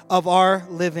splendor of our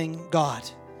living God.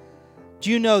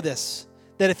 Do you know this?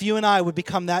 That if you and I would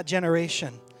become that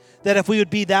generation, that if we would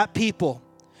be that people,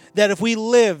 that if we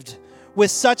lived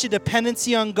with such a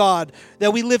dependency on God,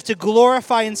 that we lived to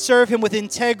glorify and serve Him with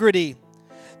integrity,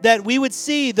 that we would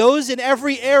see those in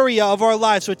every area of our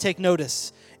lives would take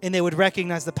notice and they would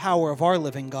recognize the power of our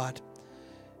living God.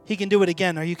 He can do it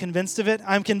again. Are you convinced of it?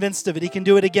 I'm convinced of it. He can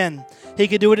do it again. He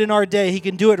can do it in our day. He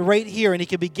can do it right here, and He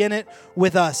can begin it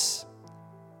with us.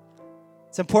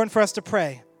 It's important for us to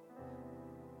pray.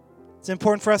 It's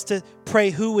important for us to pray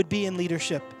who would be in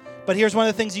leadership. But here's one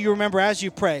of the things you remember as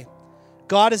you pray.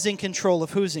 God is in control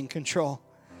of who's in control.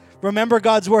 Remember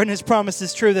God's word and His promise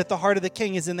is true that the heart of the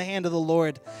king is in the hand of the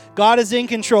Lord. God is in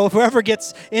control of whoever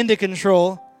gets into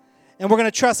control. And we're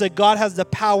going to trust that God has the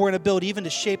power and ability even to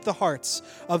shape the hearts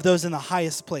of those in the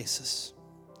highest places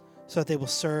so that they will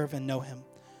serve and know Him.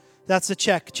 That's the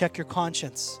check. Check your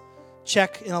conscience.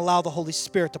 Check and allow the Holy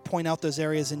Spirit to point out those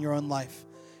areas in your own life.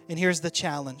 And here's the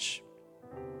challenge.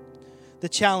 The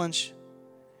challenge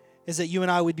is that you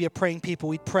and I would be a praying people.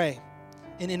 We'd pray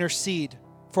and intercede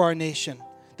for our nation.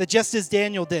 That just as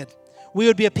Daniel did, we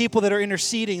would be a people that are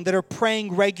interceding, that are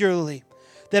praying regularly,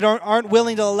 that aren't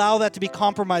willing to allow that to be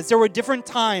compromised. There were different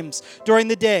times during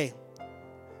the day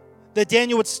that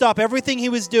Daniel would stop everything he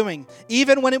was doing,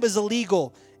 even when it was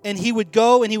illegal, and he would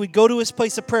go to his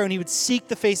place of prayer and he would seek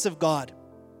the face of God.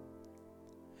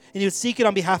 And he would seek it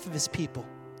on behalf of his people.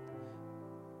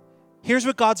 Here's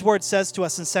what God's word says to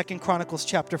us in 2 Chronicles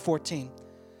chapter 14.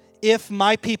 If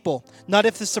my people, not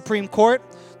if the Supreme Court,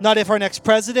 not if our next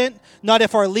president, not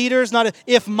if our leaders,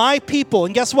 if my people,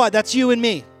 and guess what? That's you and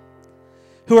me,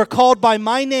 who are called by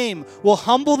my name, will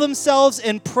humble themselves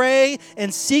and pray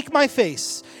and seek my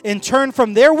face and turn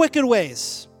from their wicked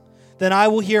ways, then I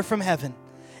will hear from heaven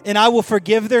and I will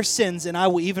forgive their sins and I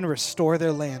will even restore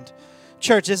their land.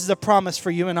 Church, this is a promise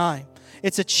for you and I.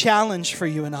 It's a challenge for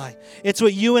you and I. It's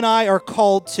what you and I are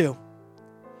called to.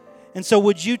 And so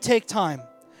would you take time?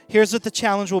 Here's what the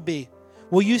challenge will be.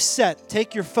 Will you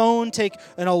take your phone, take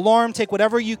an alarm, take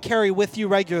whatever you carry with you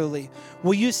regularly.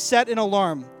 Will you set an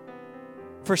alarm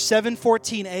for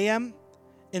 7:14 a.m.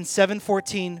 and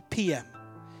 7:14 p.m.?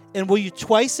 And will you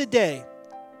twice a day,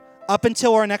 up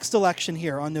until our next election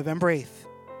here on November 8th,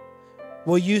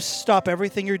 will you stop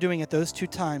everything you're doing at those two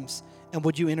times and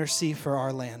would you intercede for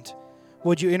our land?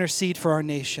 Would you intercede for our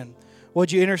nation?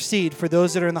 Would you intercede for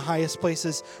those that are in the highest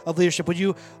places of leadership? Would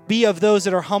you be of those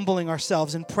that are humbling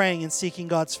ourselves and praying and seeking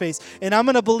God's face? And I'm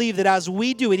going to believe that as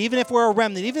we do it, even if we're a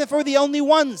remnant, even if we're the only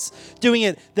ones doing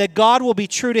it, that God will be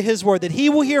true to His word, that He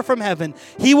will hear from heaven,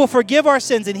 He will forgive our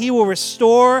sins, and He will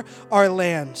restore our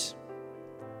land.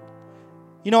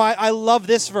 You know, I love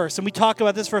this verse, and we talk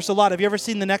about this verse a lot. Have you ever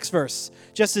seen the next verse?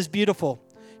 Just as beautiful.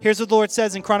 Here's what the Lord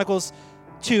says in Chronicles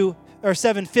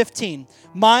 7:15.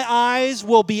 My eyes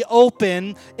will be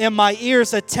open and my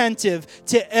ears attentive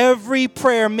to every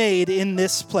prayer made in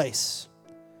this place.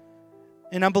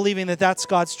 And I'm believing that that's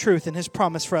God's truth and His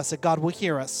promise for us, that God will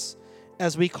hear us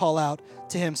as we call out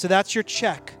to Him. So that's your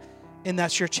check and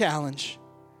that's your challenge.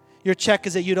 Your check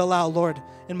is that you'd allow, Lord,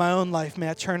 in my own life, may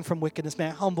I turn from wickedness, may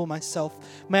I humble myself,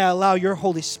 may I allow your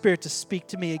Holy Spirit to speak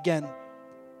to me again.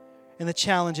 And the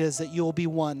challenge is that you will be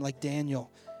one like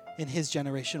Daniel in his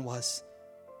generation was,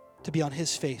 to be on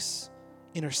his face,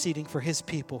 interceding for his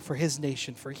people, for his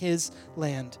nation, for his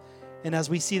land. And as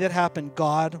we see that happen,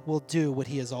 God will do what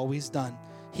He has always done.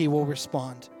 He will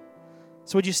respond.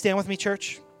 So would you stand with me,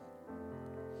 church?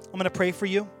 I'm going to pray for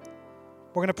you.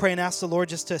 We're going to pray and ask the Lord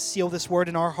just to seal this word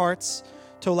in our hearts,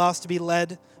 to allow us to be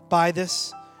led by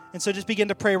this. And so just begin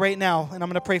to pray right now, and I'm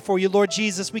going to pray for you. Lord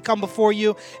Jesus, we come before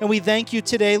you, and we thank you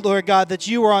today, Lord God, that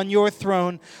you are on your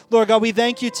throne. Lord God, we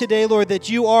thank you today, Lord, that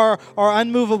you are our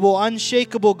unmovable,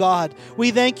 unshakable God.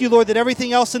 We thank you, Lord, that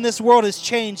everything else in this world has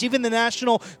changed. Even the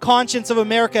national conscience of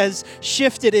America has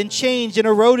shifted and changed and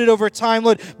eroded over time,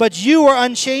 Lord. But you are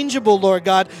unchangeable, Lord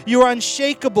God. You are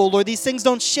unshakable, Lord. These things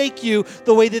don't shake you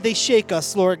the way that they shake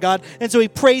us, Lord God. And so we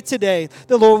pray today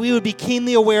that, Lord, we would be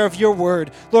keenly aware of your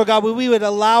word. Lord God, we would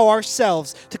allow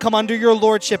ourselves to come under your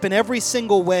lordship in every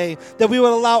single way, that we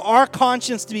would allow our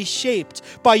conscience to be shaped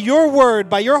by your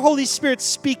word, by your Holy Spirit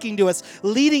speaking to us,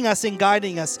 leading us and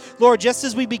guiding us. Lord, just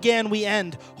as we began, we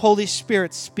end. Holy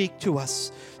Spirit, speak to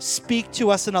us. Speak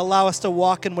to us and allow us to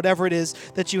walk in whatever it is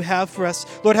that you have for us.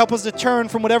 Lord, help us to turn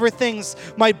from whatever things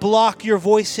might block your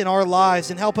voice in our lives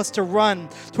and help us to run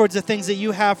towards the things that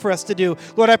you have for us to do.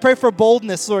 Lord, I pray for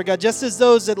boldness, Lord God, just as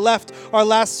those that left our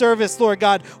last service, Lord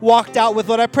God, walked out with,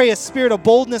 Lord, I pray a spirit of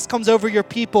boldness comes over your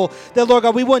people. That, Lord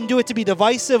God, we wouldn't do it to be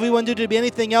divisive. We wouldn't do it to be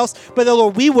anything else. But that,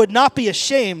 Lord, we would not be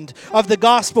ashamed of the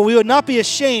gospel. We would not be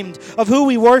ashamed of who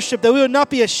we worship. That we would not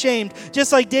be ashamed,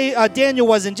 just like Daniel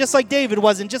wasn't, just like David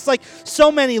wasn't, just like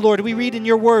so many, Lord, we read in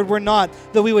your word, we're not,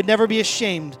 that we would never be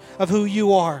ashamed of who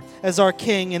you are as our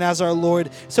King and as our Lord.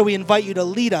 So we invite you to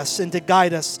lead us and to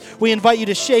guide us. We invite you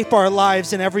to shape our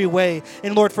lives in every way.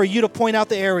 And Lord, for you to point out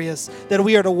the areas that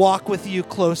we are to walk with you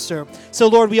closer. So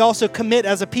Lord, we also commit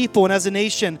as a people and as a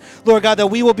nation, Lord God, that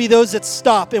we will be those that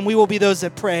stop and we will be those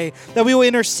that pray. That we will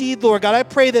intercede, Lord God. I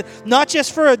pray that not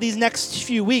just for these next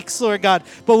few weeks, Lord God,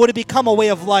 but would it become a way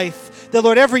of life. That,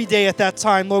 Lord, every day at that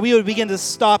time, Lord, we would begin to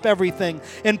stop everything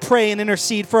and pray and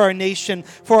intercede for our nation,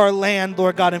 for our land,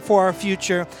 Lord God, and for our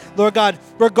future. Lord God,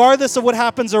 regardless of what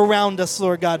happens around us,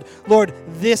 Lord God, Lord,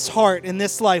 this heart and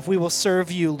this life, we will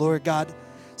serve you, Lord God.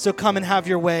 So come and have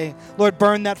your way. Lord,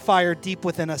 burn that fire deep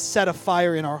within us. Set a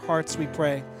fire in our hearts, we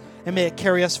pray. And may it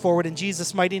carry us forward in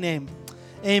Jesus' mighty name.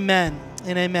 Amen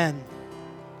and amen.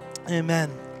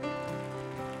 Amen.